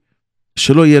 כדי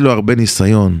שלא יהיה לו הרבה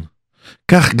ניסיון.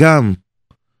 כך גם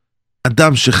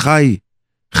אדם שחי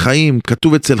חיים,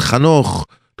 כתוב אצל חנוך,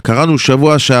 קראנו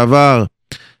שבוע שעבר,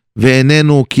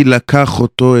 ואיננו כי לקח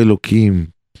אותו אלוקים.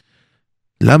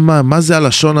 למה? מה זה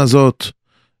הלשון הזאת?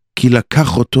 כי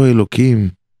לקח אותו אלוקים.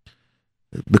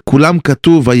 בכולם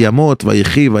כתוב וימות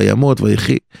ויחי וימות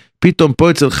ויחי. פתאום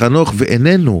פה אצל חנוך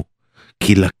ואיננו,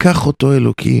 כי לקח אותו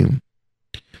אלוקים.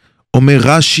 אומר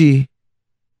רש"י,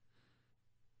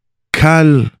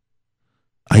 קל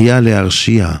היה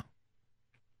להרשיע.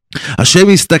 השם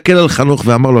הסתכל על חנוך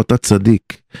ואמר לו, אתה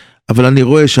צדיק, אבל אני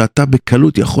רואה שאתה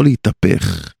בקלות יכול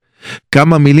להתהפך.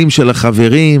 כמה מילים של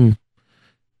החברים,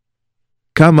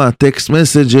 כמה טקסט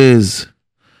מסג'ז,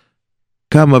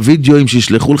 כמה וידאוים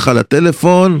שישלחו לך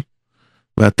לטלפון,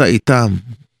 ואתה איתם.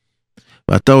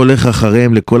 ואתה הולך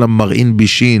אחריהם לכל המרעין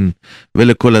בישין,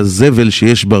 ולכל הזבל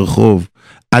שיש ברחוב.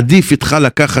 עדיף איתך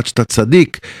לקחת שאתה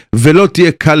צדיק, ולא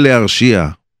תהיה קל להרשיע.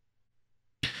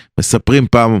 מספרים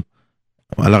פעם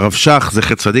על הרב שך,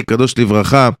 זכר צדיק קדוש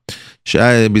לברכה,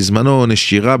 שהיה בזמנו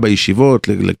נשירה בישיבות,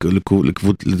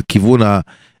 לכיוון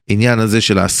העניין הזה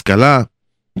של ההשכלה,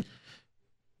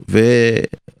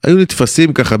 והיו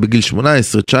נתפסים ככה בגיל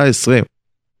 18, 19,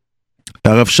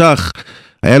 הרב שך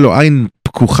היה לו עין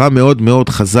פקוחה מאוד מאוד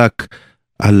חזק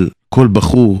על כל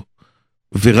בחור,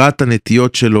 וראה את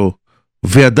הנטיות שלו,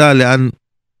 וידע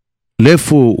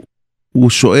לאיפה הוא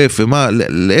שואף,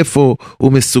 לאיפה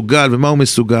הוא מסוגל, ומה הוא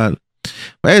מסוגל.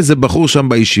 והיה איזה בחור שם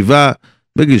בישיבה,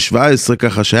 בגיל 17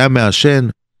 ככה, שהיה מעשן,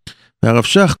 והרב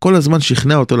שך כל הזמן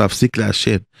שכנע אותו להפסיק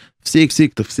לעשן.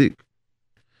 תפסיק.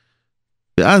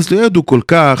 ואז לא ידעו כל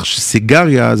כך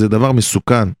שסיגריה זה דבר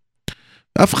מסוכן.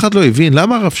 אף אחד לא הבין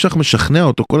למה הרב שך משכנע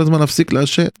אותו כל הזמן להפסיק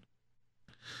לעשן.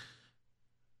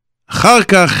 אחר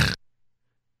כך,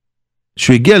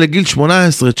 כשהוא הגיע לגיל 18-19,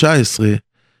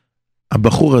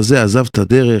 הבחור הזה עזב את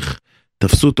הדרך,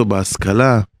 תפסו אותו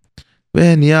בהשכלה,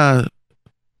 ונהיה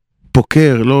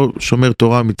פוקר, לא שומר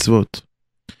תורה מצוות.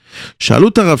 שאלו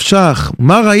את הרב שך,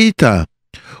 מה ראית?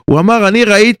 הוא אמר, אני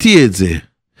ראיתי את זה.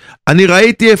 אני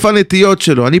ראיתי איפה הנטיות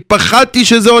שלו, אני פחדתי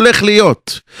שזה הולך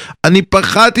להיות, אני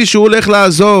פחדתי שהוא הולך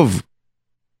לעזוב.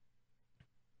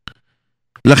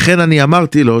 לכן אני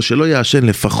אמרתי לו שלא יעשן,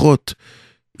 לפחות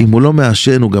אם הוא לא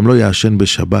מעשן הוא גם לא יעשן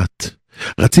בשבת.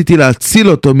 רציתי להציל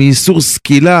אותו מאיסור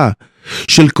סקילה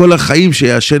של כל החיים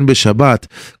שיעשן בשבת,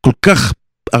 כל כך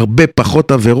הרבה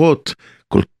פחות עבירות,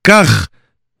 כל כך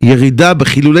ירידה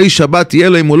בחילולי שבת יהיה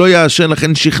לו אם הוא לא יעשן,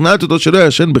 לכן שכנעתי אותו שלא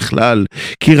יעשן בכלל,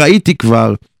 כי ראיתי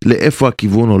כבר לאיפה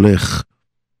הכיוון הולך.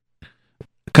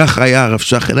 כך היה הרב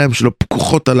שך, עיניים שלו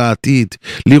פקוחות על העתיד,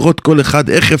 לראות כל אחד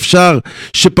איך אפשר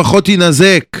שפחות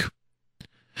ינזק.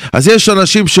 אז יש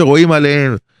אנשים שרואים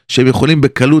עליהם שהם יכולים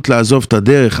בקלות לעזוב את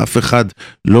הדרך, אף אחד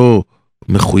לא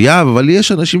מחויב, אבל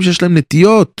יש אנשים שיש להם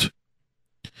נטיות,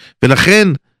 ולכן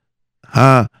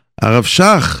הרב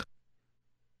שך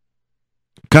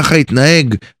ככה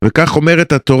התנהג, וכך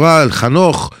אומרת התורה על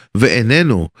חנוך,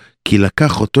 ואיננו, כי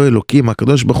לקח אותו אלוקים,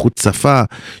 הקדוש ברוך הוא צפה,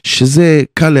 שזה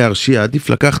קל להרשיע, עדיף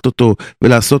לקחת אותו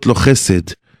ולעשות לו חסד.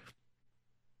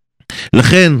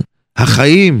 לכן,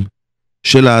 החיים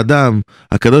של האדם,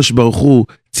 הקדוש ברוך הוא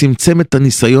צמצם את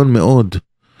הניסיון מאוד,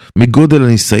 מגודל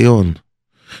הניסיון,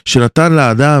 שנתן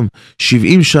לאדם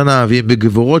 70 שנה,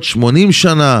 ובגבורות 80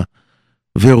 שנה,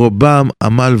 ורובם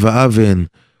עמל ואבן,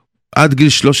 עד גיל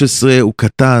 13 הוא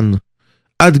קטן,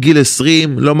 עד גיל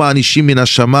 20 לא מענישים מן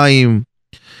השמיים,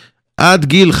 עד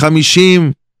גיל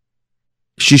 50,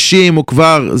 60 הוא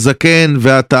כבר זקן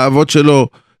והתאוות שלו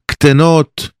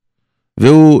קטנות,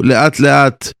 והוא לאט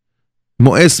לאט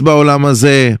מואס בעולם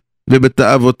הזה,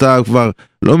 ובתאוותיו כבר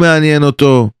לא מעניין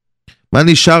אותו. מה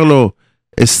נשאר לו?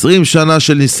 20 שנה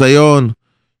של ניסיון,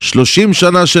 30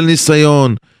 שנה של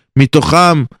ניסיון,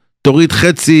 מתוכם תוריד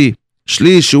חצי,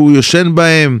 שליש הוא יושן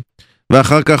בהם,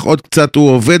 ואחר כך עוד קצת הוא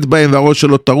עובד בהם והראש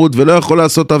שלו טרוד ולא יכול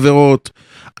לעשות עבירות.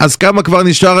 אז כמה כבר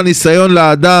נשאר הניסיון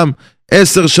לאדם?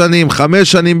 10 שנים,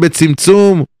 5 שנים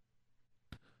בצמצום.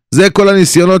 זה כל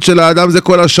הניסיונות של האדם, זה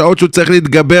כל השעות שהוא צריך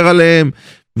להתגבר עליהם,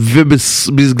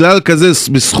 ובגלל כזה,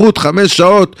 בזכות 5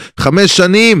 שעות, 5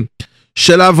 שנים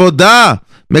של עבודה,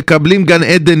 מקבלים גן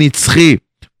עדן נצחי.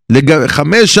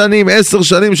 5 שנים, 10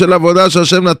 שנים של עבודה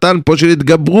שהשם נתן פה, של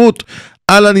התגברות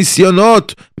על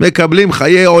הניסיונות, מקבלים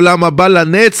חיי עולם הבא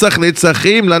לנצח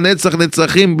נצחים, לנצח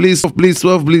נצחים, בלי סוף, בלי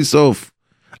סוף, בלי סוף.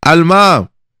 על מה?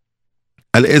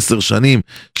 על 10 שנים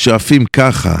שעפים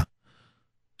ככה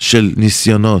של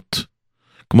ניסיונות.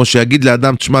 כמו שיגיד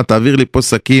לאדם, תשמע, תעביר לי פה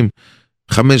שקים,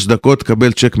 5 דקות,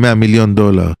 קבל צ'ק $100 מיליון.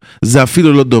 זה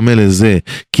אפילו לא דומה לזה,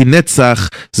 כי נצח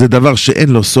זה דבר שאין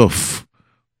לו סוף.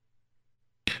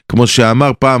 כמו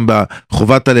שאמר פעם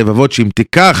בחובת הלבבות, שאם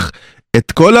תיקח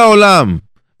את כל העולם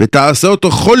ותעשה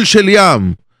אותו חול של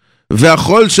ים,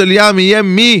 והחול של ים יהיה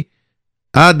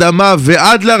מהאדמה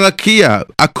ועד לרקיע,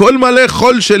 הכל מלא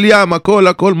חול של ים,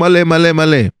 הכל מלא מלא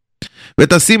מלא,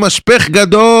 ותשים משפך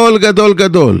גדול גדול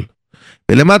גדול,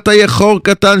 ולמטה יהיה חור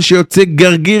קטן שיוצא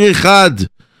גרגיר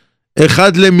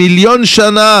אחד ל1,000,000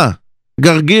 שנה,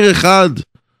 גרגיר אחד,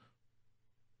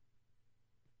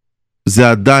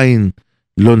 זה עדיין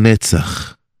לא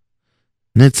נצח.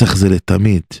 נצח זה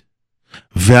לתמיד.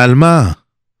 ועל מה?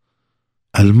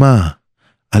 על מה?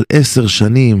 על 10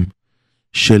 שנים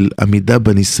של עמידה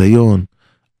בניסיון,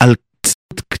 על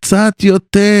קצת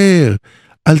יותר,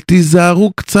 על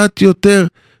תיזהרו קצת יותר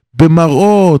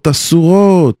במראות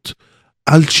אסורות,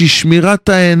 על שמירת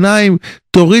העיניים,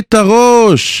 תוריד את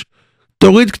הראש,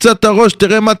 תוריד קצת את הראש,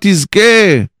 תראה מה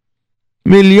תזכה.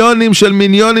 מיליונים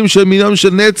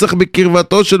של נצח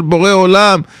בקרבתו של בורא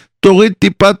עולם, תוריד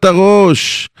טיפת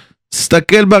הראש,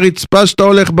 תסתכל ברצפה שאתה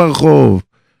הולך ברחוב,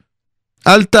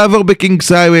 אל תעבור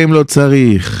בקינגס הייווי אם לא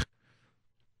צריך,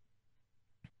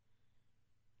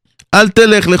 אל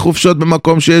תלך לחופשות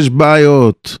במקום שיש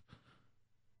בעיות.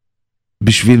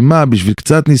 בשביל מה? בשביל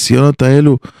קצת ניסיונות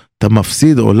האלו אתה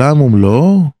מפסיד עולם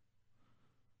ומלואו?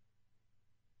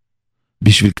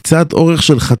 בשביל קצת אורך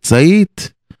של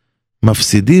חצאית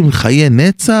מפסידים חיי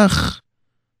נצח?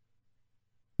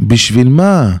 בשביל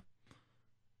מה?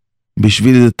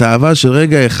 בשביל איזה תאווה של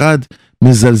רגע אחד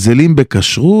מזלזלים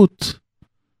בכשרות?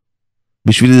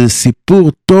 בשביל איזה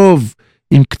סיפור טוב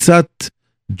עם קצת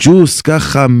ג'וס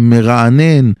ככה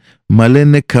מרענן, מלא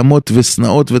נקמות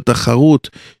וסנאות ותחרות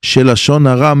של לשון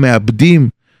הרע, מאבדים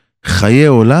חיי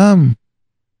עולם?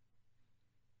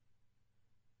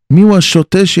 מי הוא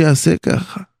השוטה שיעשה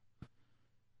ככה?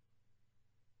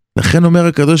 לכן אומר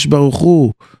הקדוש ברוך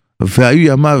הוא,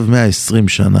 והיו ימיו 120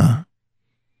 שנה.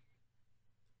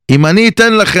 אם אני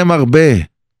אתן לכם הרבה,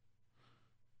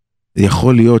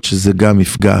 יכול להיות שזה גם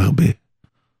יפגע הרבה.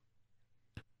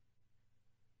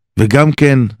 וגם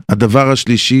כן, הדבר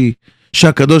השלישי,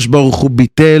 שהקדוש ברוך הוא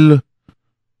ביטל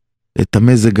את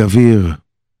המזג אוויר.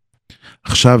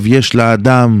 עכשיו יש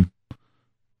לאדם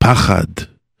פחד.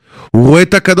 הוא רואה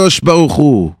את הקדוש ברוך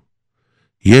הוא.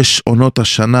 יש עונות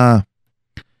השנה,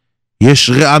 יש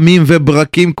רעמים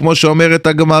וברקים, כמו שאומרת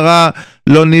הגמרא,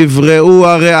 לא נבראו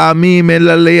הרעמים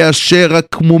אלא ליישר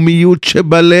הקמומיות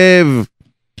שבלב.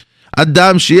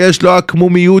 אדם שיש לו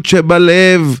הקמומיות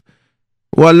שבלב,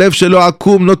 הוא הלב שלו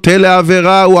עקום, נוטה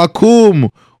לעבירה, הוא עקום,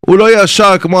 הוא לא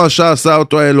ישר כמו שעשה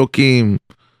אותו האלוקים,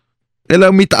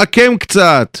 אלא מתעקם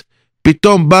קצת.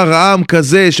 פתאום בא רעם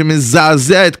כזה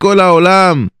שמזעזע את כל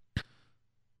העולם,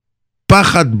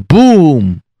 פחד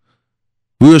בום,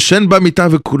 הוא יושן במיטה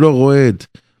וכולו רועד.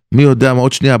 מי יודע מה,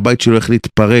 עוד שנייה הבית שלו הולך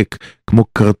להתפרק כמו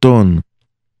קרטון.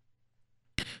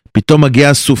 פתאום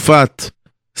מגיעה סופת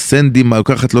סנדי,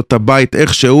 לוקחת לו את הבית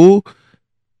איכשהו,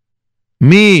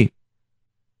 מי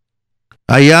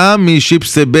היה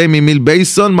משיפסה בי ממיל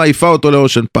בייסון, מעיפה אותו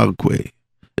לאושן פארקווי,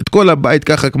 את כל הבית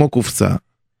ככה כמו קופסה.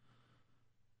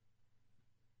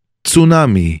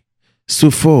 צונמי,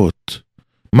 סופות,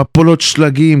 מפולות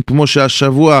שלגים, כמו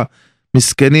שהשבוע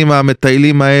מסכנים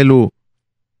המטיילים האלו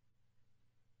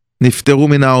נפטרו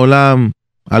מן העולם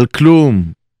על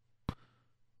כלום,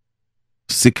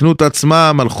 סיכנו את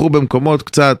עצמם, הלכו במקומות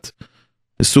קצת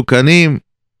מסוכנים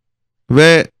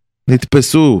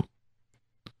ונתפסו.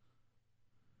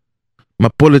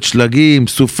 מפולת שלגים,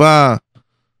 סופה.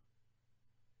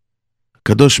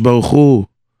 הקדוש ברוך הוא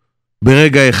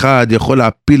ברגע אחד יכול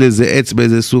להפיל איזה עץ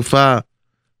באיזה סופה,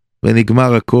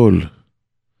 ונגמר הכל.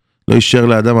 לא יישאר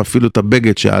לאדם אפילו את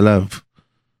הבגד שעליו.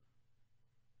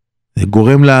 זה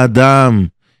גורם לאדם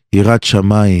יראת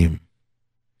שמיים.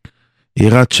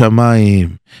 יראת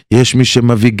שמיים. יש מי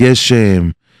שמביא גשם,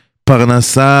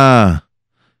 פרנסה.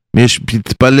 יש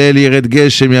מתפלל ירד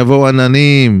גשם, יבואו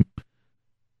עננים.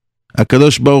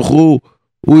 הקדוש ברוך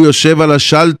הוא יושב על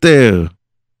השלטר.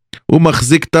 הוא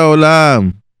מחזיק את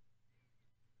העולם.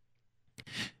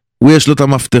 הוא יש לו את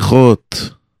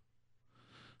המפתחות.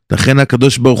 לכן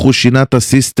הקדוש ברוך הוא שינה את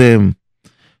הסיסטם,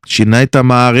 שינה את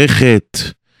המערכת,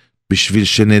 בשביל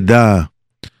שנדע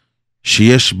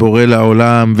שיש בורא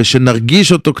לעולם,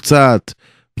 ושנרגיש אותו קצת,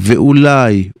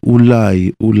 ואולי,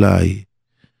 אולי,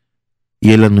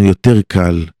 יהיה לנו יותר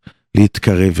קל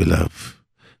להתקרב אליו,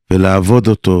 ולעבוד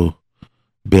אותו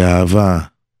באהבה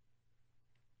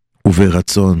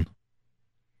וברצון.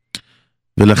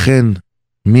 ולכן,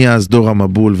 מאז דור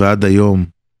המבול ועד היום,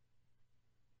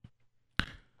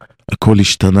 הכל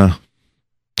השתנה.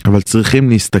 אבל צריכים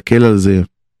להסתכל על זה,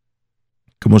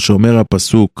 כמו שאומר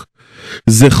הפסוק,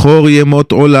 זכור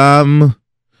ימות עולם,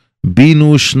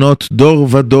 בינו שנות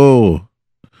דור ודור,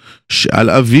 שעל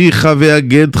אביך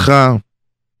ויגדך,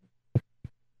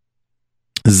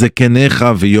 זקניך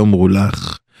ויאמרו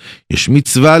לך. יש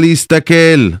מצווה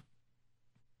להסתכל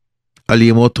על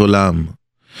ימות עולם.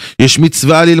 יש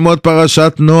מצווה ללמוד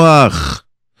פרשת נוח.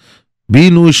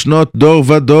 בינו שנות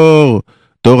דור ודור,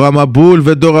 דור המבול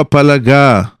ודור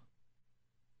הפלגה.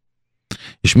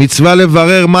 יש מצווה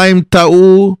לברר מה הם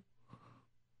טעו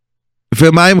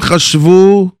ומה הם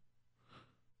חשבו,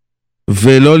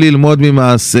 ולא ללמוד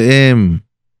ממעשיהם.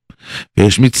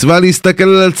 ויש מצווה להסתכל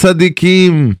על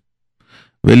הצדיקים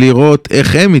ולראות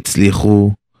איך הם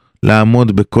הצליחו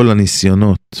לעמוד בכל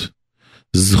הניסיונות.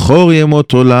 זכור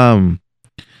ימות עולם,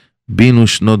 בינו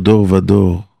שנות דור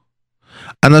ודור.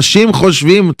 אנשים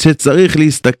חושבים שצריך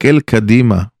להסתכל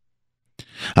קדימה.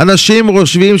 אנשים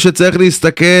חושבים שצריך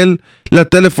להסתכל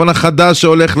לטלפון החדש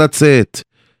שהולך לצאת,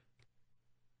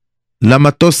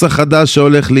 למטוס החדש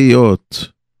שהולך להיות,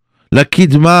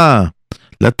 לקדמה,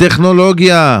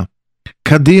 לטכנולוגיה,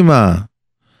 קדימה.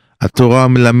 התורה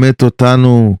מלמדת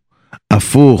אותנו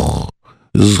הפוך.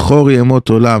 זכור ימות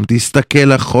עולם,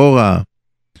 תסתכל אחורה,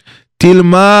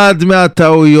 תלמד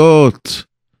מהטעויות,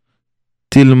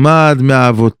 תלמד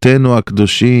מאבותינו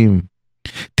הקדושים,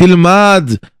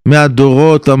 תלמד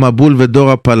מהדורות המבול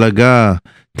ודור הפלגה.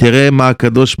 תראה מה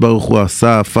הקדוש ברוך הוא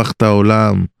עשה, הפך את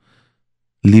העולם,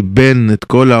 ליבן את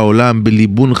כל העולם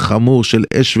בליבון חמור של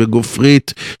אש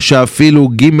וגופרית, שאפילו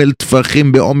ג'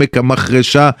 טפחים בעומק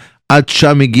המחרשה, עד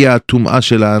שם הגיעה הטומאה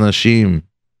של האנשים.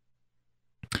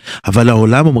 אבל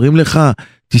העולם אומרים לך,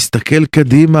 תסתכל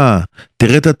קדימה,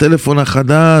 תראה את הטלפון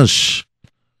החדש,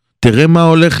 תראה מה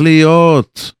הולך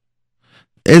להיות,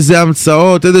 איזה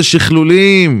המצאות, איזה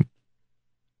שכלולים.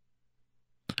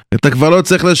 אתה כבר לא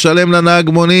צריך לשלם לנהג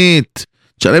מונית,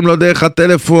 תשלם לו דרך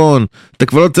הטלפון. אתה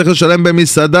כבר לא צריך לשלם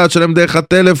במסעדה, תשלם דרך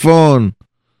הטלפון.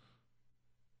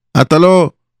 אתה לא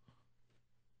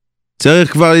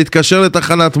צריך כבר להתקשר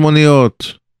לתחנת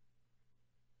מוניות.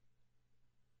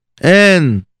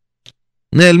 אין.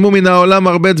 נעלמו מן העולם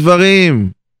הרבה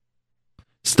דברים.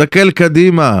 תסתכל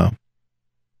קדימה.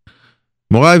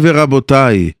 מוריי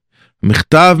ורבותיי,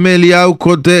 מכתב מאליהו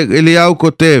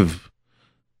כותב,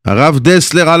 הרב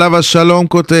דסלר עליו השלום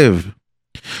כותב,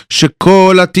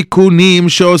 שכל התיקונים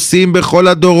שעושים בכל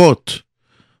הדורות,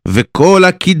 וכל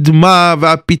הקדמה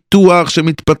והפיתוח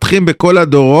שמתפתחים בכל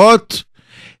הדורות,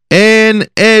 אין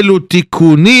אלו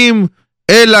תיקונים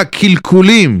אלא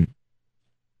קלקולים.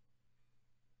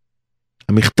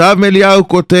 המכתב מאליהו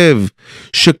כותב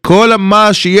שכל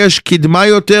מה שיש קדמה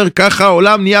יותר, ככה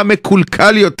העולם נהיה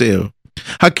מקולקל יותר.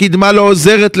 הקדמה לא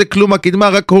עוזרת לכלום, הקדמה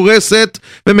רק הורסת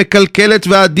ומקלקלת,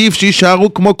 ועדיף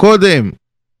שישארו כמו קודם.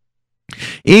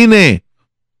 הנה,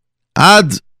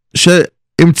 עד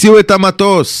שהמציאו את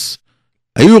המטוס,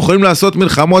 היו יכולים לעשות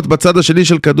מלחמות בצד השני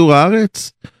של כדור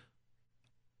הארץ?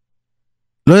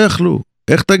 לא יכלו.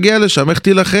 איך תגיע לשם? איך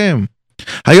תילחם?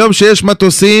 היום שיש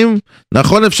מטוסים,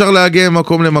 נכון אפשר להגיע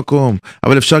ממקום למקום,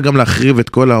 אבל אפשר גם להחריב את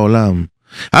כל העולם.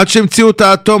 עד שהמציאו את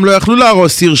האטום, לא יכלו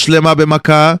להרוס עיר שלמה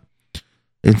במכה.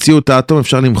 המציאו את האטום,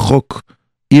 אפשר למחוק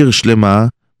עיר שלמה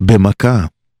במכה.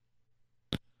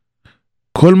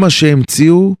 כל מה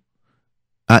שהמציאו,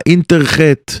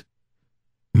 האינטרחט,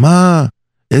 מה?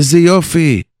 איזה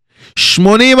יופי. 80%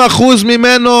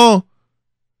 ממנו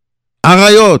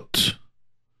עריות.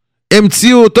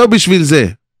 המציאו אותו בשביל זה.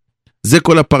 זה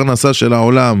כל הפרנסה של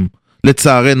העולם,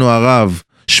 לצערנו הרב,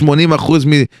 80%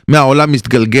 מהעולם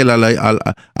מתגלגל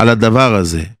על הדבר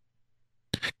הזה.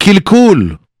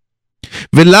 קלקול.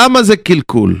 ולמה זה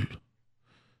קלקול?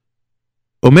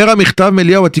 אומר המכתב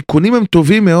מאליהו, התיקונים הם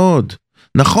טובים מאוד.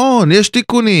 נכון, יש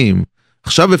תיקונים.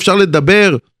 עכשיו אפשר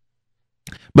לדבר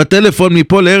בטלפון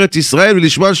מפה לארץ ישראל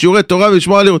ולשמוע שיעורי תורה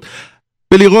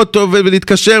ולראות טוב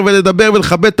ולהתקשר ולדבר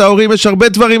ולכבד את ההורים. יש הרבה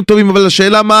דברים טובים, אבל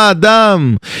השאלה מה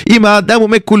האדם? אם האדם הוא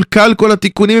מקולקל, כל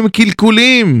התיקונים הם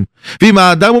קלקולים. ואם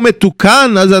האדם הוא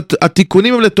מתוקן, אז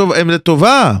התיקונים הם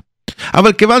לטובה.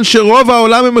 אבל כיוון שרוב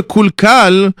העולם הוא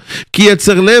מקולקל, כי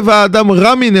יצר לב האדם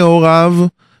רע מנעוריו,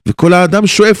 וכל האדם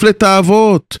שואף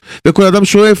לתאוות, וכל האדם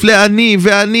שואף לעני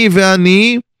ועני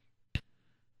ועני,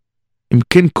 אם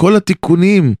כן כל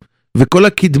התיקונים וכל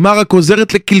הקדמה רק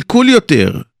עוזרת לקלקול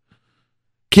יותר.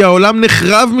 כי העולם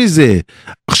נחרב מזה.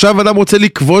 עכשיו אדם רוצה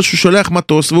לכבוש, הוא שולח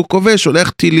מטוס והוא כובש, שולח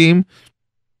טילים.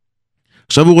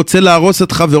 עכשיו הוא רוצה להרוס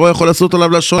את חברו, יכול לעשות עליו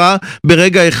לשואה.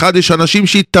 ברגע אחד יש אנשים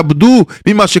שהתאבדו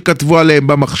ממה שכתבו עליהם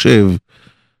במחשב.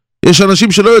 יש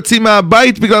אנשים שלא יוצאים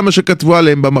מהבית בגלל מה שכתבו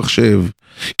עליהם במחשב.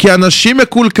 כי אנשים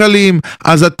מקולקלים,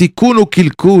 אז התיקון הוא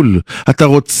קלקול. אתה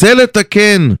רוצה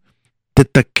לתקן,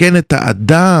 תתקן את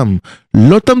האדם.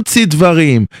 לא תמציא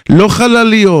דברים, לא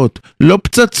חלליות, לא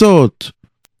פצצות.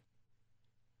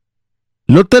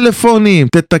 לא טלפונים,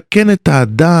 תתקן את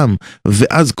האדם,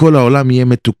 ואז כל העולם יהיה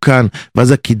מתוקן,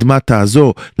 ואז הקדמה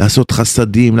תעזור, לעשות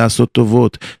חסדים, לעשות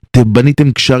טובות.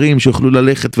 בניתם קשרים שיוכלו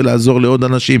ללכת ולעזור לעוד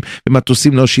אנשים,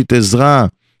 ומטוסים להושיט עזרה,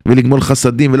 ולגמול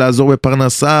חסדים ולעזור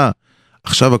בפרנסה.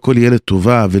 עכשיו הכל יהיה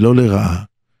לטובה ולא לרעה.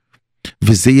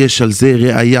 וזה יש על זה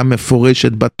ראיה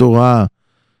מפורשת בתורה.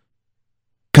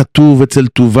 כתוב אצל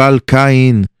תובל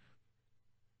קין,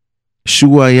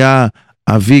 שהוא היה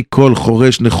אבי כל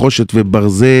חורש נחושת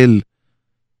וברזל.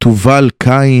 תובל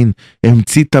קין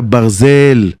המציא את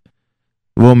הברזל,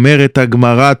 ואומרת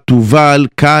הגמרא, תובל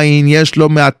קין יש לו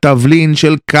מהתבלין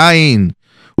של קין,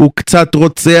 הוא קצת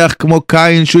רוצח כמו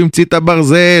קין שהוא המציא את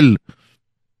הברזל.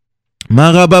 מה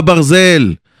רע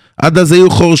בברזל? עד אז היו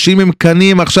חורשים עם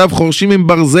קנים, עכשיו חורשים עם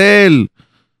ברזל.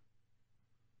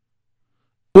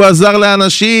 הוא עזר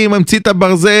לאנשים, המציא את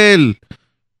הברזל.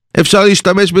 אפשר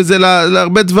להשתמש בזה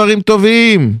להרבה דברים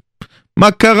טובים.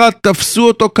 מה קרה? תפסו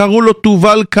אותו, קראו לו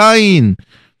תובל קין.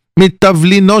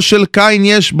 מתבלינו של קין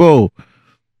יש בו.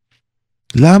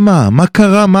 למה? מה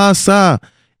קרה? מה עשה?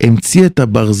 המציא את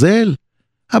הברזל?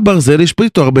 הברזל יש פה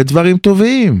איתו הרבה דברים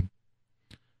טובים.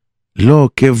 לא,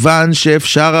 כיוון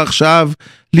שאפשר עכשיו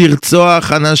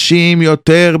לרצוח אנשים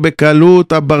יותר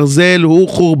בקלות, הברזל הוא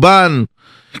חורבן.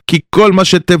 כי כל מה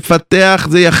שתפתח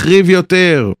זה יחריב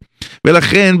יותר.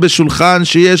 ולכן בשולחן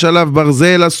שיש עליו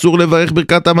ברזל אסור לברך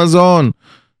ברכת המזון.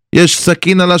 יש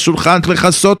סכין על השולחן, צריך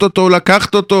לחסות אותו,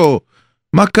 לקחת אותו.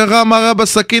 מה קרה? מה רע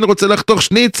בסכין? רוצה לחתוך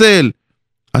שניצל?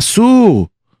 אסור.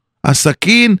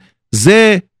 הסכין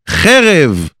זה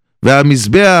חרב,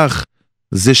 והמזבח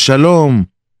זה שלום.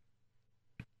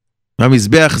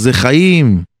 והמזבח זה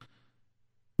חיים.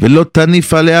 ולא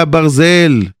תניף עליה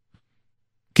ברזל.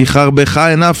 כי חרבך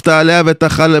הנפת עליה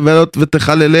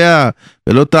ותחלליה,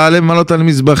 ולא תעלה מעלות על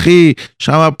מזבחי.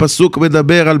 שם הפסוק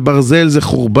מדבר על ברזל זה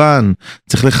חורבן.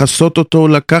 צריך לחסות אותו,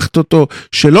 לקחת אותו,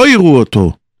 שלא יראו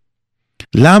אותו.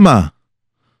 למה?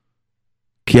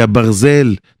 כי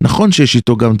הברזל, נכון שיש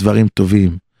איתו גם דברים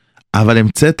טובים, אבל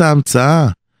המצאת ההמצאה,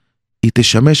 היא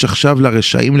תשמש עכשיו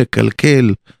לרשעים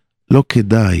לקלקל, לא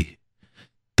כדאי.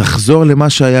 תחזור למה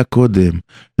שהיה קודם,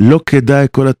 לא כדאי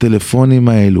כל הטלפונים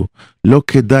האלו, לא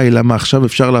כדאי, למה עכשיו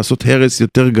אפשר לעשות הרס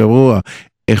יותר גרוע,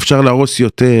 אפשר להרוס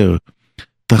יותר.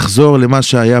 תחזור למה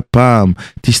שהיה פעם,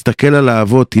 תסתכל על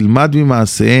האבות, תלמד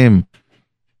ממעשיהם,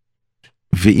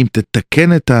 ואם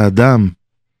תתקן את האדם,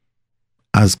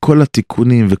 אז כל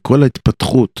התיקונים וכל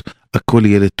ההתפתחות, הכל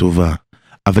יהיה לטובה.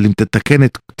 אבל אם תתקן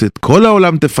את כל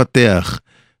העולם תפתח,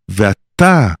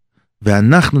 ואתה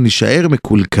ואנחנו נשאר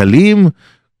מקולקלים,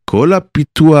 כל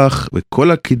הפיתוח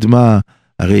וכל הקדמה,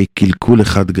 הרי קלקול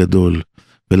אחד גדול.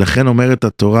 ולכן אומרת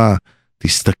התורה,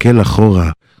 תסתכל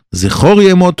אחורה, זכור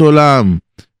ימות עולם,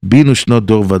 בינו שנות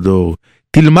דור ודור.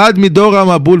 תלמד מדור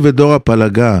המבול ודור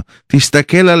הפלגה,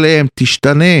 תסתכל עליהם,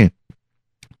 תשתנה.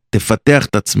 תפתח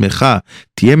את עצמך,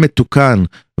 תהיה מתוקן,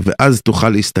 ואז תוכל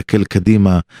להסתכל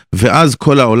קדימה, ואז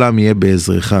כל העולם יהיה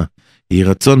בעזרך. יהי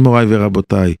רצון מוריי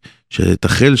ורבותיי,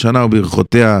 שתחל שנה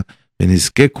וברכותיה,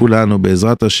 ונזכה כולנו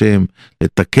בעזרת השם,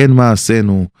 לתקן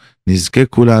מעשינו, נזכה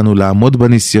כולנו לעמוד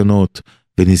בניסיונות,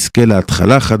 ונזכה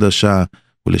להתחלה חדשה,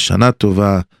 ולשנה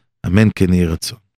טובה, אמן כן יהי רצון.